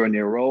secure in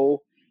their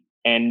role.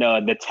 And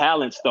the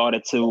talent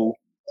started to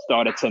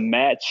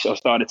match or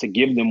started to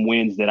give them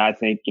wins that I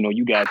think,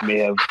 you guys may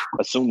have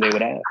assumed they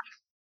would have.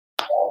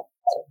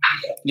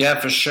 Yeah,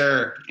 for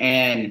sure.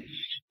 And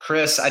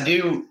Chris, I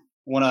do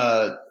want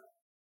to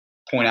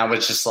point out,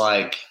 which is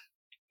like,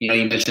 you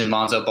mentioned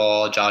Lonzo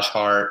Ball, Josh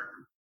Hart,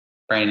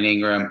 Brandon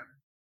Ingram.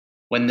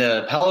 When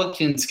the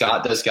Pelicans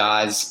got those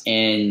guys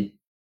in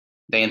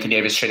the Anthony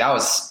Davis trade, I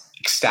was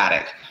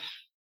ecstatic.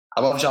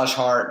 I love Josh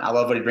Hart. I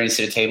love what he brings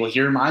to the table.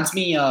 He reminds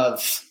me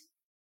of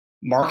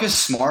Marcus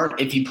Smart.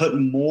 If you put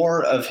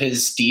more of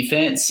his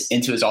defense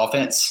into his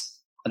offense,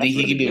 I think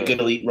he could be a good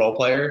elite role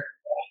player.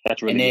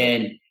 That's really good.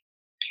 And then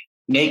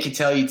Nate can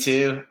tell you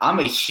too, I'm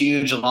a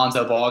huge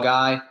Lonzo Ball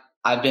guy.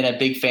 I've been a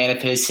big fan of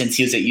his since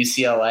he was at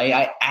UCLA.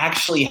 I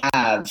actually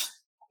have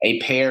a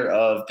pair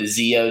of the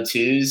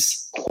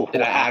ZO2s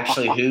that I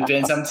actually hoop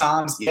in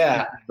sometimes.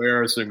 Yeah.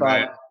 Embarrassing,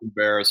 man.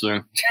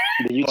 Embarrassing.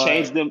 Do you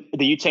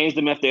change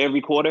them after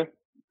every quarter?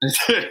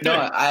 No,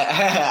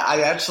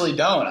 I actually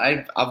don't.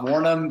 I've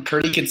worn them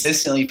pretty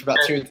consistently for about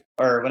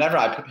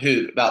about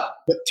 2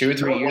 or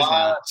 3 years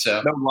now.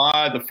 So no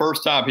lie, the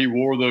first time he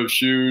wore those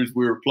shoes,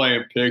 we were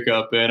playing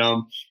pickup in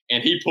them,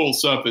 and he pulled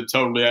something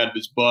totally out of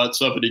his butt,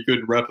 something he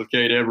couldn't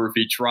replicate ever if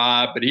he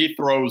tried. But he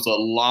throws a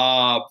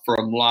lob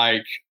from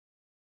like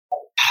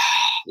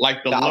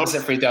the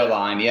opposite free throw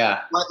line,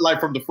 yeah, like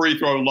from the free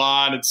throw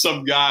line, and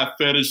some guy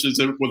finishes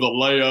it with a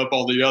layup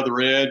on the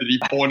other end, and he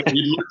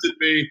looked at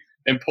me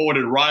and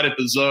pointed right at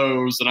the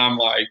zones, and I'm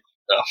like,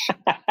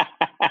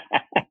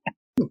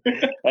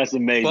 that's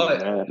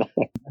amazing.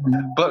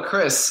 But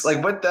Chris,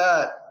 like with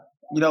that,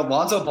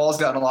 Lonzo Ball's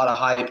gotten a lot of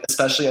hype,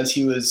 especially as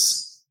he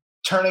was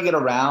turning it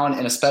around,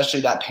 and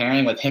especially that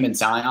pairing with him and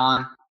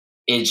Zion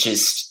is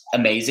just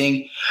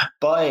amazing.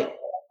 But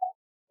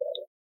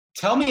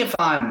tell me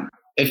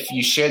if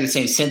you share the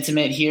same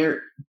sentiment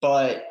here,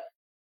 but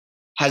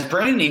has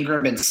Brandon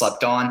Ingram been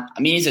slept on? I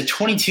mean, he's a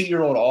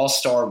 22-year-old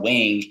all-star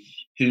wing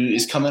who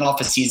is coming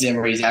off a season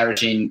where he's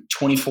averaging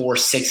 24,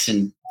 6,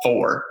 and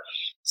 4.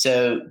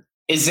 So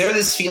is there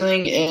this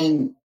feeling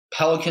in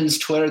Pelicans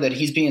Twitter that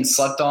he's being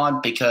slept on?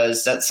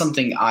 Because that's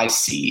something I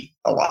see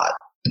a lot.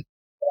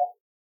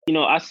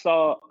 I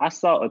saw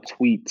a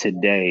tweet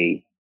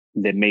today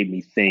that made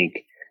me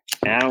think,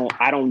 and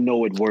I don't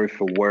know it word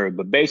for word,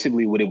 but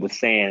basically what it was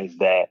saying is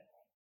that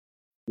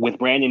with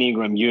Brandon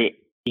Ingram,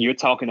 you're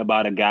talking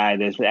about a guy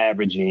that's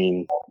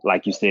averaging,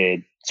 like you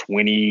said,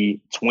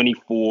 20,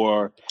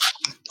 24,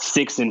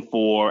 6 and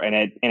 4,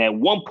 and at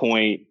one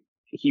point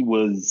he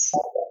was,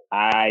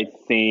 I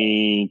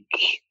think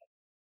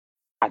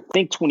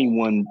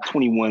 21,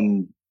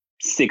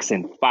 6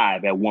 and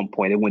 5 at one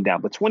point. It went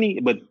down, but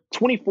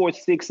 24,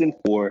 6 and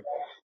 4.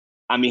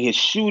 I mean, his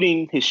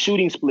shooting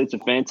splits are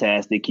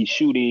fantastic. He's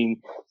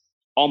shooting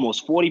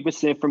almost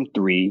 40% from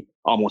 3,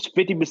 almost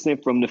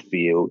 50% from the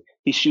field.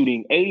 He's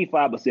shooting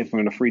 85%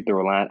 from the free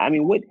throw line. I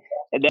mean,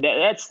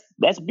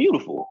 that's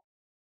beautiful.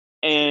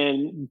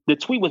 And the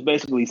tweet was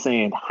basically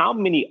saying, how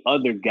many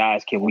other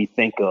guys can we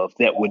think of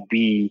that would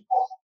be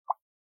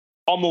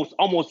almost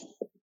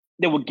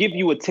that would give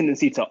you a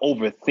tendency to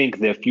overthink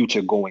their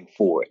future going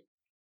forward?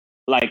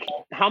 Like,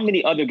 how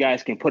many other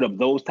guys can put up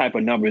those type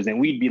of numbers? And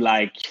we'd be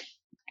like,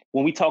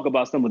 when we talk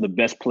about some of the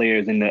best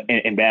players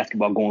in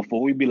basketball going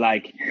forward, we'd be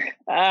like,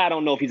 I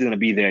don't know if he's going to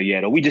be there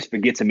yet, or we just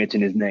forget to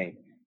mention his name.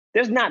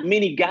 There's not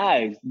many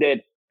guys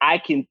that I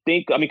can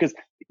think. I mean, because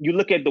you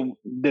look at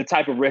the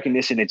type of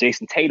recognition that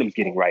Jason Tatum's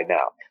getting right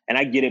now, and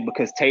I get it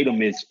because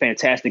Tatum is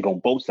fantastic on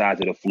both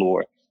sides of the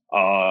floor.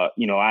 I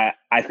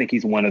think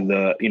he's one of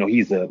the,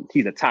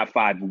 he's a top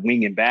 5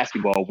 wing in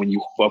basketball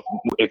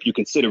if you're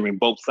considering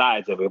both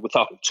sides of it. We're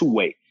talking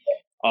two-way.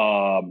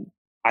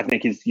 I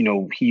think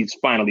he's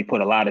finally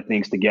put a lot of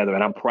things together,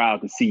 and I'm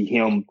proud to see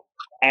him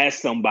as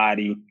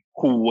somebody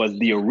who was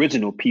the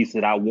original piece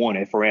that I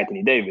wanted for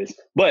Anthony Davis.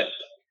 But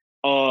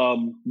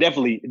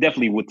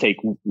definitely would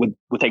take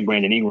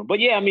Brandon Ingram.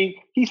 But yeah, I mean,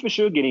 he's for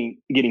sure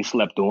getting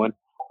slept on.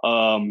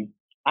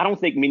 I don't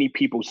think many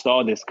people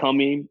saw this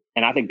coming,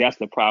 and I think that's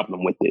the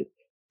problem with it.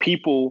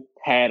 People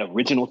had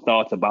original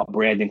thoughts about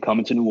Brandon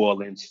coming to New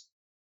Orleans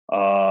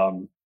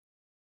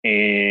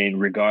in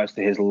regards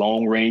to his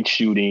long-range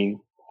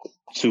shooting,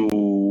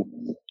 to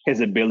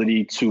his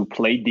ability to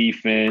play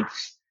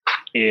defense,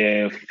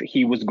 if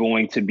he was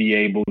going to be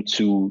able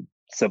to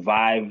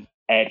survive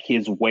at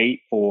his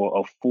weight for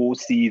a full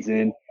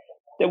season.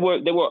 There were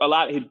a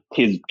lot of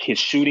his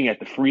shooting at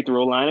the free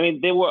throw line. I mean,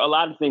 there were a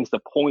lot of things to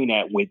point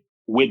at with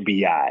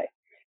BI.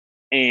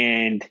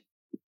 And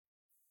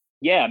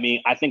yeah, I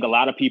mean, I think a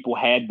lot of people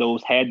had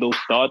those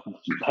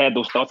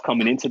thoughts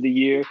coming into the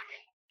year,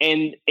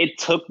 and it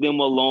took them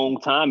a long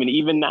time. And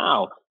even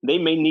now, they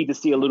may need to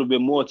see a little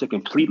bit more to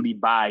completely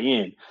buy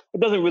in. It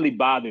doesn't really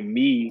bother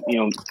me,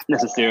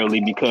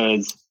 necessarily,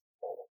 because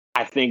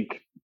I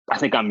think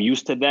I'm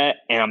used to that,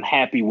 and I'm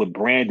happy with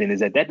Brandon is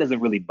that doesn't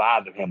really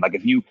bother him. Like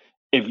if you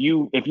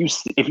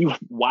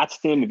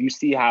watched him, if you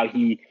see how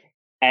he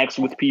acts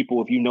with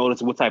people, if you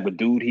notice what type of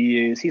dude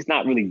he is, he's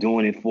not really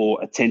doing it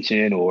for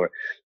attention, or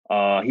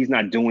he's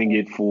not doing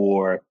it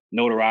for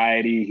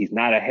notoriety. He's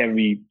not a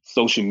heavy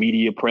social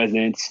media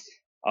presence.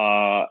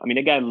 I mean,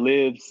 the guy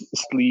lives,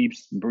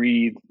 sleeps,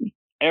 breathes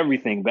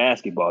everything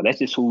basketball. That's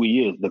just who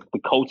he is. The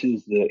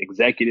coaches, the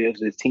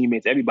executives, his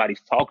teammates,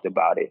 everybody's talked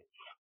about it.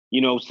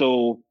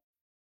 So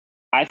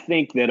I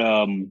think that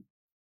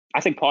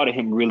part of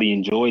him really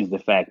enjoys the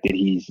fact that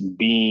he's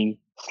being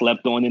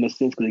slept on, in a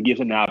sense, because it gives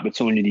him the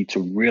opportunity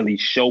to really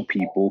show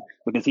people,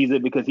 because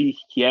he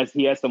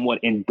has somewhat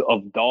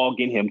of dog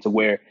in him, to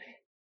where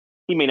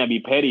he may not be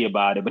petty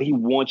about it, but he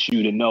wants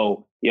you to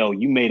know,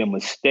 you made a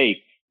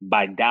mistake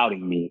by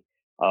doubting me.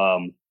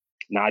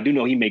 Now I do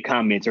know he made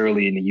comments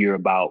early in the year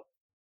about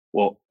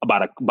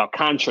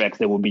contracts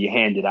that will be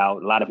handed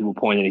out. A lot of people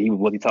pointed at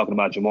was he talking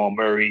about Jamal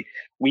Murray.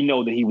 We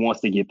know that he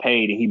wants to get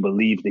paid, and he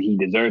believes that he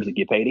deserves to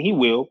get paid, and he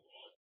will.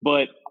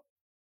 But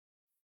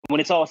when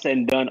it's all said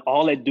and done,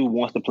 all that dude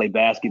wants to play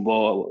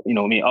basketball.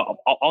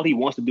 All he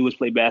wants to do is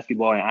play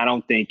basketball, and I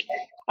don't think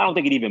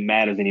it even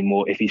matters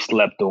anymore if he's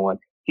slept on.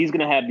 he's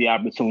going to have the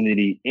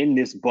opportunity in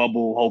this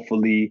bubble,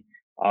 hopefully,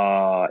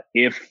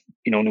 if,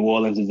 New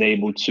Orleans is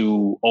able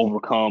to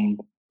overcome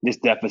this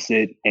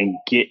deficit and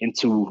get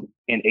into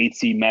an 8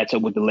 seed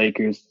matchup with the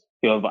Lakers.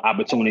 He'll have an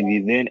opportunity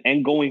then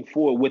and going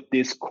forward with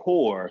this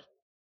core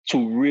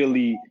to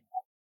really,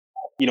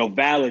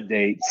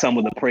 validate some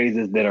of the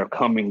praises that are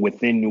coming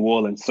within New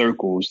Orleans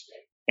circles.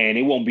 And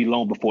it won't be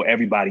long before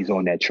everybody's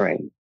on that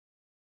train.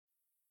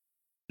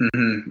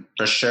 Mm-hmm,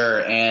 for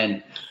sure.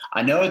 And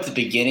I know at the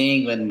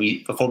beginning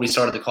before we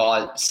started the call,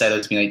 I said it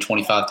was going to be like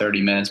 25,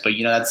 30 minutes, but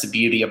that's the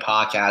beauty of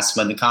podcasts.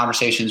 When the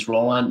conversation's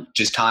rolling,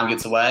 just time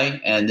gets away.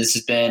 And this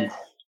has been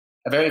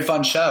a very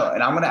fun show.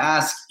 And I'm going to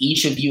ask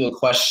each of you a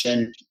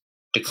question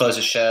to close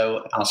the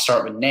show. I'll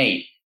start with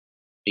Nate,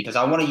 because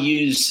I want to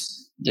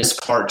use this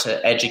part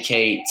to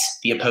educate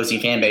the opposing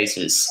fan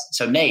bases.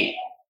 So Nate,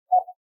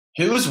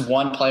 who is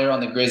one player on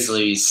the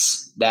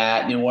Grizzlies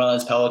that New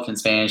Orleans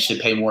Pelicans fans should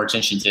pay more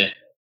attention to?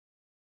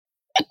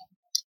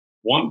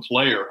 One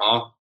player,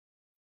 huh?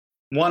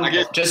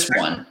 Just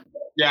one.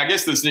 Yeah, I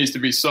guess this needs to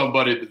be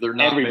somebody that they're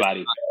not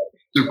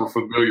super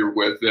familiar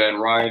with then,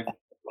 right?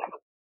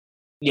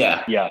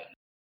 Yeah. Yeah.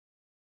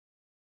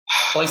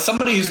 Like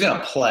somebody who's going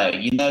to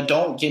play,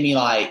 don't give me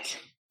like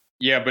 –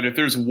 yeah, but if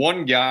there's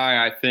one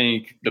guy I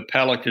think the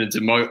Pelicans,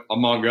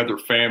 among other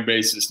fan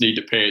bases, need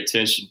to pay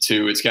attention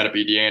to, it's got to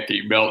be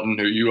DeAnthony Melton,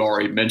 who you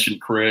already mentioned,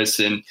 Chris.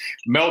 And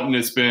Melton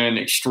has been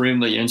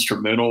extremely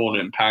instrumental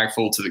and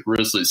impactful to the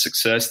Grizzlies'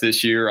 success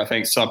this year. I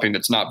think something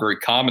that's not very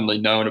commonly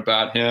known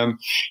about him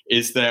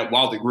is that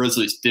while the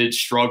Grizzlies did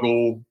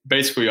struggle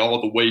basically all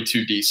the way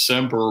to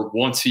December,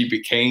 once he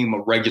became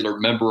a regular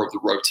member of the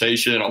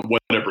rotation on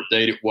whatever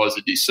date it was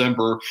in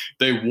December,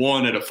 they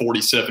won at a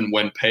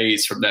 47-win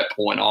pace from that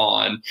point on.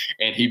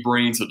 And he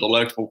brings a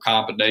delectable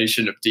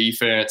combination of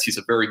defense. He's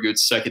a very good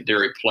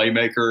secondary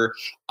playmaker.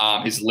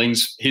 His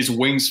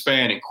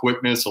wingspan and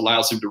quickness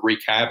allows him to wreak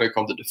havoc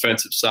on the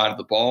defensive side of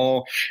the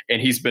ball.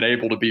 And he's been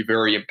able to be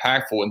very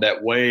impactful in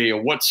that way.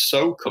 And what's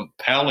so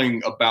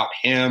compelling about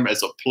him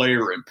as a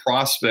player and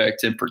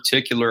prospect in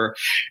particular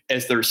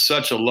is there's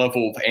such a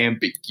level of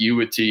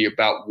ambiguity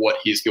about what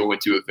he's going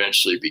to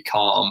eventually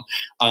become.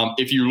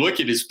 If you look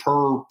at his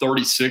per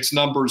 36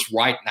 numbers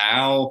right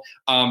now,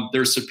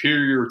 they're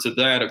superior to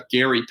that of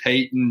Gary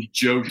Payton,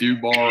 Joe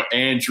Dumars,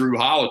 and Drew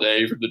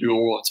Holiday from the New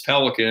Orleans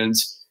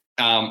Pelicans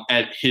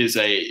at his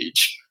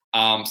age.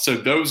 So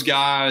those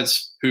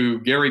guys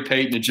who Gary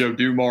Payton and Joe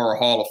Dumars are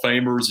Hall of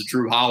Famers, and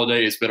Drew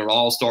Holiday has been an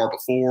all-star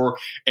before.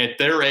 At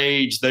their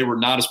age, they were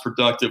not as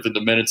productive in the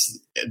minutes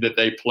that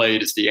they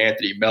played as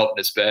DeAnthony Melton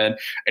has been.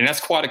 And that's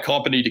quite a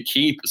company to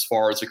keep as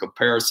far as a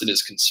comparison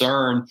is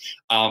concerned.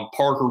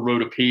 Parker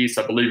wrote a piece,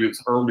 I believe it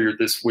was earlier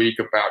this week,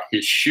 about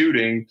his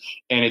shooting,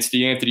 and it's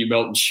DeAnthony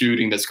Melton's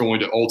shooting that's going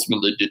to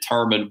ultimately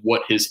determine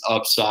what his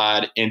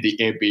upside in the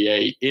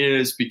NBA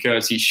is,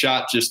 because he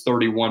shot just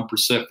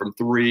 31% from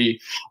three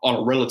on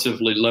a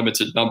relatively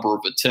limited number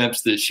of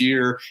attempts this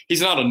year.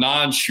 He's not a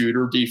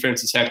non-shooter.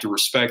 Defenses have to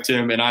respect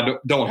him, and I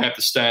don't have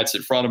the stats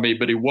in front of me,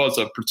 but he was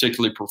a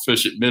particularly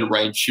proficient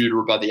mid-range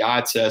shooter by the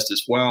eye test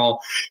as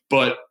well.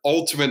 But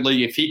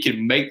ultimately, if he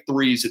can make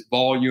threes at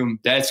volume,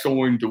 that's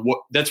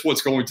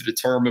what's going to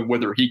determine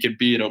whether he can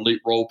be an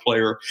elite role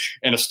player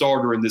and a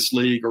starter in this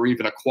league, or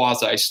even a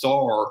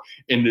quasi-star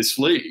in this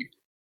league.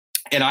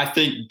 And I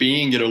think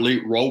being an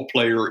elite role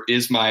player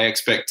is my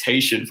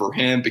expectation for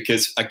him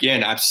because,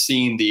 again, I've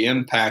seen the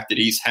impact that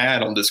he's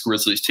had on this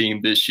Grizzlies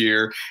team this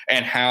year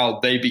and how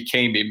they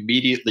became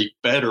immediately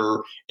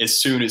better as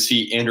soon as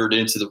he entered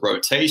into the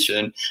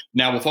rotation.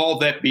 Now, with all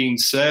that being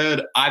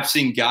said, I've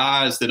seen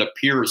guys that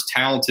appear as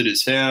talented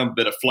as him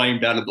that have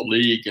flamed out of the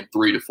league in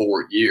 3 to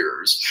 4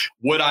 years.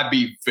 Would I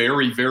be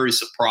very, very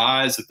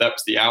surprised if that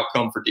was the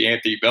outcome for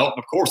DeAnthony Melton?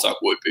 Of course I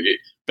would be.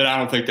 But I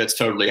don't think that's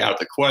totally out of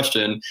the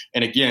question.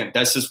 And again,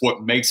 that's just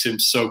what makes him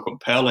so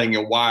compelling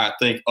and why I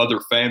think other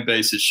fan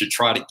bases should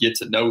try to get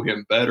to know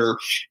him better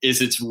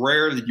is it's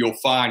rare that you'll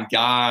find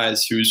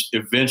guys whose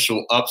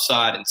eventual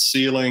upside and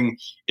ceiling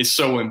is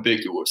so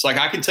ambiguous. Like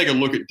I can take a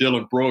look at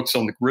Dillon Brooks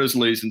on the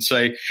Grizzlies and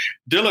say,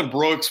 Dillon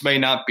Brooks may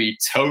not be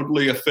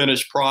totally a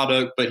finished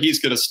product, but he's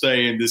going to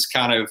stay in this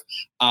kind of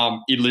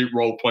elite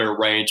role player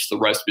range the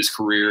rest of his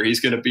career. He's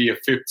going to be a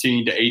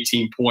 15 to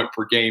 18 point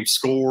per game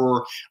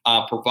scorer,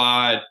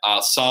 provide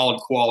solid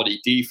quality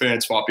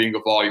defense while being a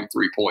volume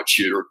 3-point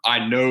shooter.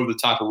 I know the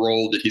type of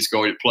role that he's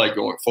going to play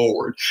going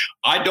forward.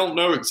 I don't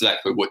know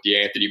exactly what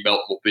DeAnthony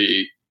Melton will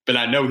be, but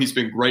I know he's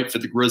been great for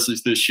the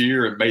Grizzlies this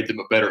year and made them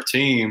a better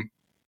team.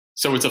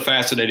 So it's a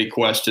fascinating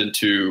question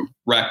to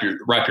wrap your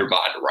mind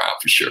around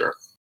for sure.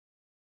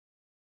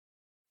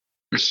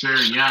 For sure,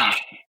 yeah.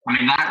 I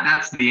mean,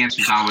 that's the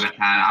answers I would have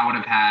had. I would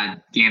have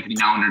had DeAnthony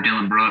Melton or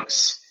Dillon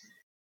Brooks.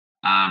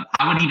 I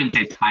would even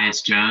say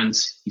Tyus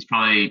Jones. He's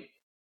probably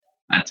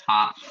a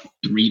top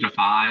 3 to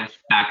 5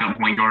 backup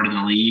point guard in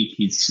the league.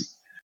 He's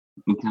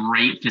a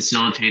great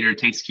facilitator,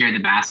 takes care of the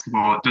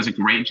basketball, does a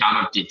great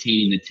job of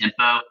dictating the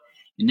tempo.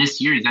 And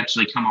this year, he's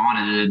actually come on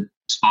as a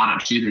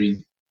spot-up shooter.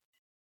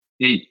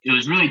 It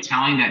was really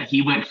telling that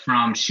he went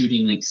from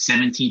shooting like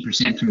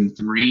 17% from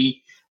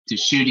 3 to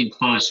shooting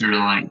closer to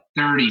like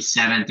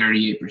 37,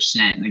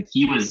 38%. Like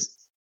he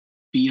was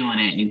feeling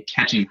it and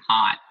catching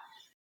hot.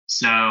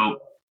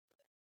 So,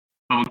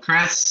 but with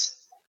Chris,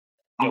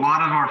 a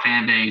lot of our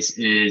fan base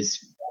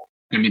is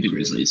going to be the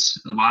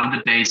Grizzlies. A lot of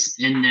the base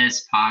in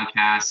this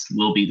podcast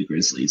will be the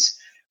Grizzlies.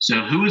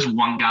 So who is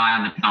one guy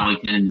on the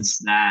Pelicans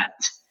that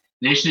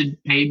they should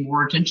pay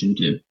more attention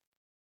to?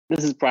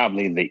 This is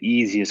probably the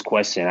easiest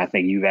question I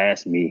think you've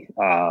asked me,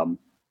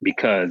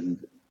 because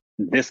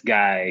this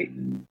guy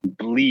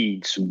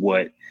bleeds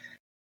what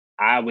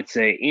I would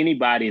say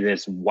anybody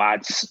that's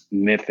watched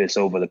Memphis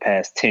over the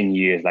past 10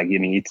 years, like, I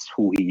mean, it's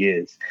who he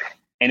is.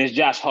 And it's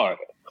Josh Hart.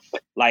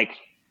 Like,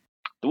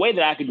 the way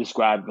that I could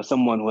describe it for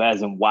someone who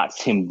hasn't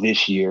watched him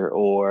this year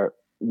or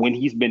when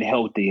he's been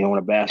healthy on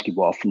a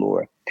basketball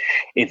floor,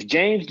 if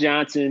James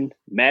Johnson,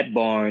 Matt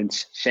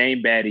Barnes,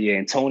 Shane Battier,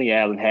 and Tony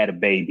Allen had a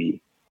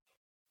baby,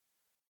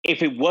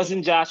 if it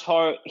wasn't Josh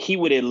Hart, he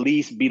would at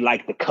least be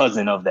like the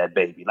cousin of that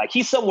baby. Like,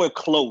 he's somewhere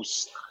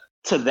close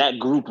to that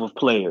group of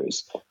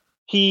players.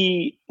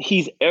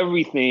 He's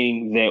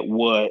everything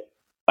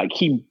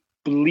he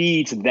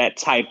bleeds that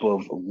type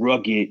of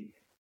rugged,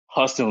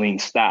 hustling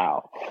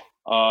style.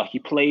 He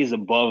plays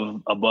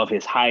above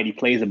his height. He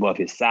plays above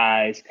his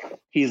size.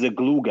 He's a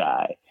glue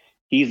guy.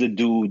 He's a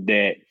dude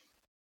that,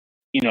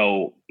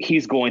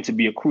 he's going to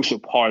be a crucial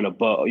part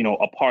of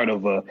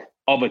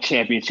a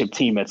championship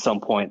team at some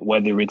point,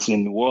 whether it's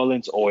in New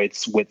Orleans or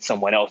it's with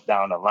someone else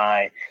down the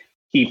line.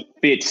 He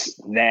fits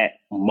that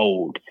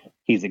mold.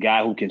 He's a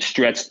guy who can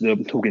stretch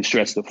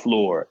the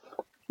floor.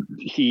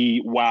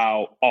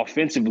 While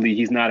offensively,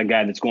 he's not a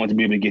guy that's going to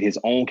be able to get his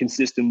own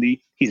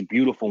consistently. He's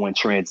beautiful in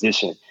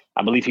transition.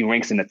 I believe he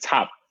ranks in the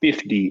top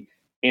 50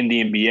 in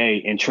the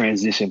NBA in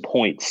transition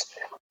points.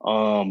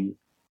 And,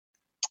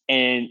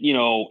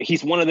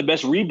 he's one of the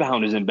best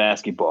rebounders in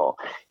basketball.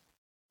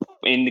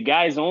 And the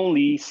guy's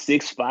only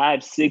 6'5",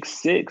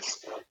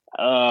 6'6".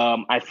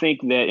 I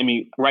think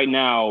that, right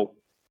now,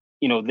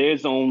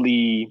 there's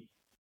only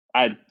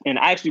I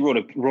actually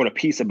wrote a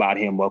piece about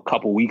him a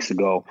couple weeks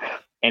ago.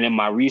 And in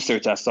my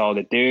research, I saw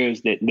that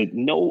there's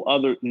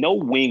no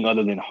wing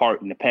other than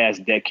Hart in the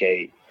past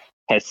decade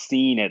has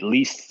seen at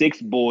least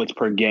 6 boards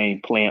per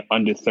game playing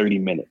under 30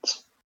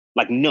 minutes.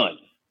 Like none,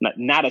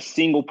 not a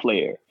single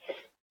player.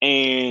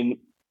 And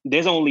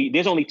there's only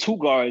 2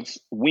 guards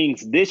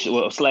wings this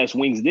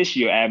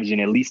year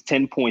averaging at least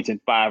 10 points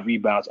and 5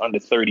 rebounds under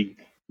 30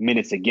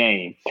 minutes a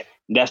game.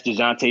 That's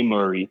DeJounte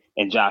Murray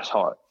and Josh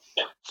Hart.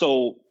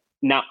 So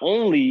not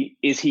only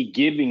is he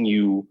giving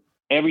you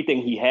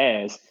everything he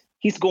has,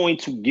 he's going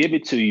to give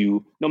it to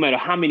you no matter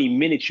how many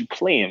minutes you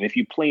play him. If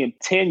you play him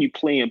 10, you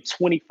play him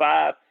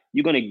 25,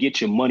 you're going to get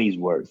your money's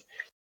worth.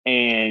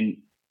 And,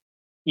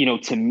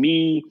 to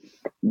me,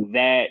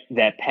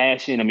 that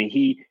passion,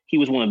 he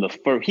was one of the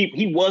first,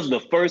 he was the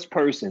first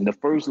person, the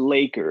first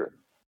Laker,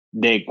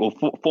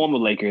 former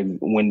Laker,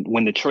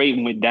 when the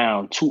trade went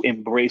down to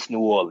embrace New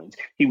Orleans.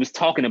 He was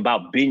talking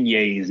about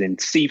beignets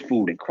and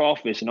seafood and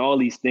crawfish and all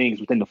these things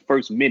within the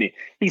first minute.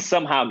 He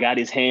somehow got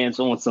his hands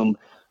on some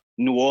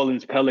New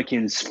Orleans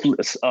Pelicans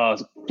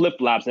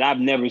flip-flops that I've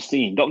never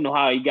seen. Don't know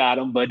how he got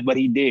them, but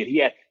he did.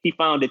 He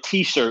found a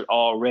T-shirt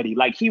already.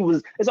 Like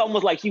it's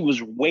almost like he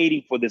was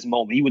waiting for this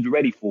moment. He was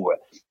ready for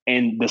it.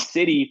 And the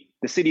city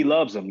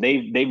loves him.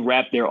 They've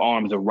wrapped their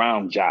arms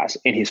around Josh,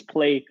 and his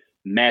play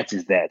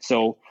matches that.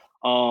 So,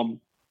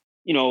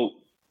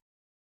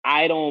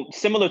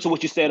 similar to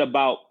what you said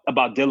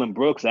about Dillon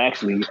Brooks,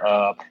 actually,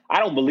 I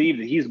don't believe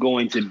that he's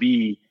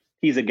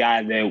a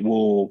guy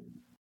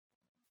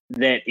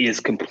that is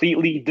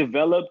completely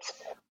developed,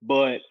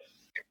 but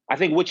I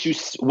think what you're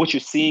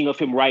seeing of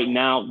him right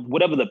now,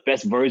 whatever the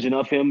best version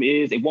of him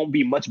is, it won't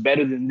be much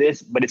better than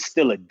this, but it's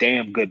still a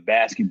damn good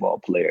basketball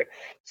player.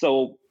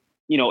 So,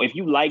 if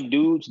you like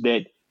dudes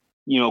that,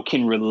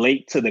 can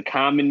relate to the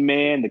common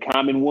man, the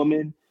common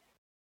woman,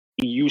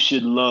 you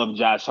should love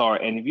Josh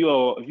Hart. And if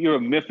you're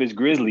a Memphis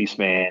Grizzlies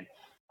fan,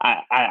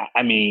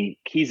 I mean,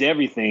 he's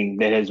everything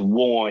that has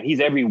worn. He's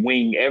every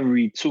wing,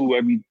 every 2,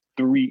 every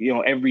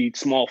 3, every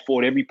small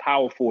forward, every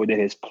power forward that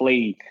has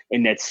played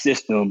in that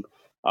system,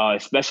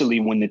 especially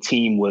when the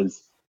team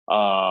was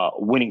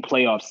winning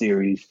playoff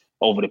series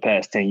over the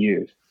past 10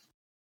 years.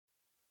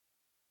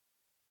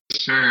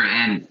 Sure.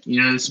 And,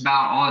 it's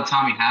about all the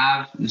time we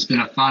have. It's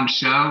been a fun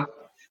show.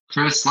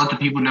 Chris, let the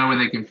people know where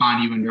they can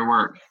find you and your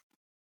work.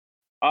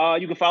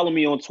 You can follow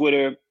me on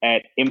Twitter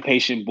at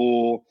Impatient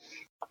Bull.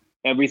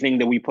 Everything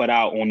that we put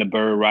out on the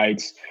Bird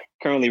Writes.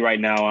 Currently, right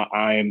now,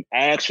 I'm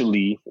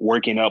actually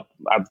working up.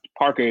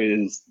 Parker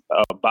is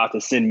about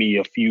to send me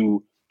a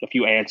few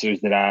answers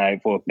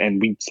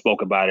and we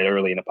spoke about it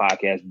early in the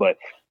podcast. But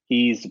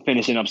he's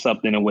finishing up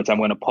something in which I'm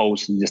going to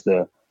post just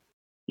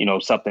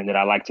something that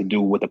I like to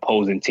do with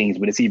opposing teams.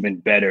 But it's even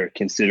better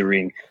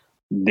considering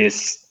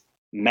this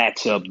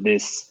matchup,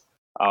 this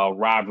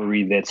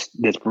rivalry that's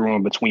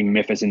brewing between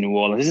Memphis and New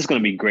Orleans. This is going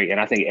to be great, and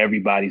I think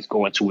everybody's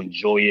going to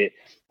enjoy it.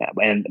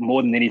 And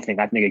more than anything,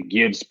 I think it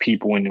gives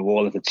people in New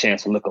Orleans a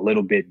chance to look a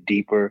little bit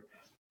deeper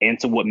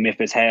into what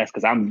Memphis has,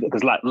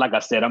 because like I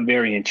said, I'm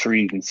very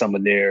intrigued in some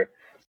of their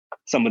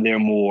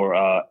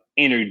more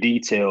inner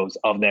details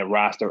of that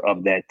roster,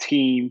 of that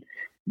team,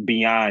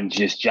 beyond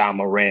just Ja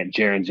Morant,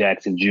 Jaren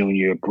Jackson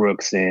Jr.,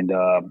 Brooks, and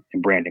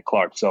Brandon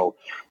Clark. So,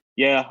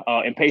 yeah,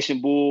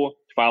 Impatient Bull.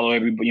 Follow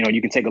everybody.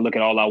 You can take a look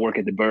at all our work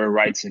at the Bird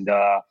Rights, and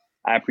I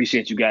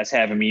appreciate you guys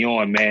having me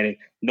on, man.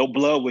 No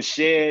blood was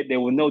shed. There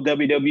were no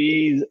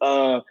WWE's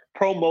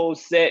promos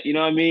set. You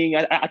know what I mean?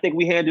 I think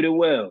we handled it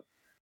well.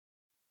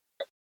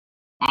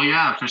 Oh,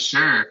 yeah, for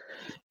sure.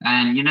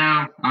 And,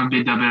 I'm a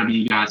big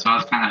WWE guy, so I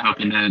was kind of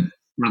hoping to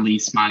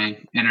release my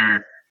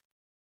inner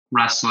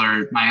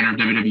wrestler, my inner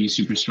WWE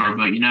superstar.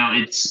 But,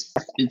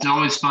 it's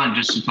always fun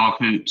just to talk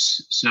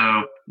hoops.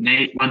 So,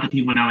 Nate, let the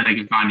people know where they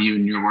can find you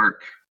and your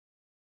work.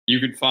 You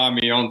can find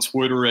me on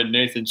Twitter at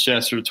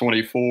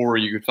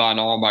NathanChester24. You can find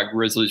all my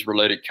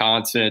Grizzlies-related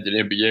content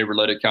and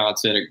NBA-related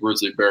content at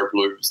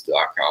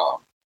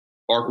GrizzlyBearBlues.com.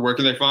 Parker, where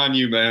can they find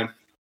you, man?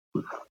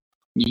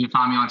 You can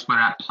find me on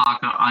Twitter at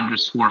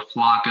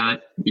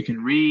Plaka_Flocka. You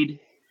can read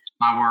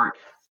my work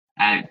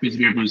at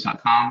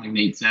GrizzlyBearBlues.com. Like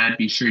Nate said,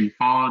 be sure you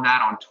follow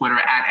that on Twitter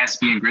at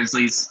SBN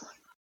Grizzlies.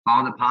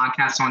 Follow the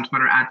podcast on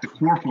Twitter at the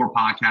Core 4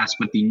 Podcast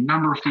with the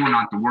number 4,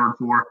 not the word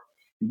 4.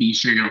 Be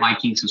sure you're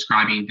liking,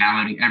 subscribing, and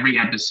downloading every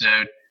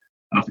episode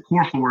of the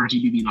Core 4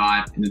 GBB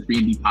Live and the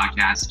 3&D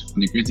Podcast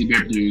on the Grizzly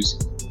Bear Blues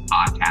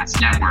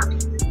Podcast Network.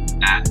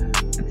 That's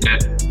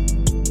it.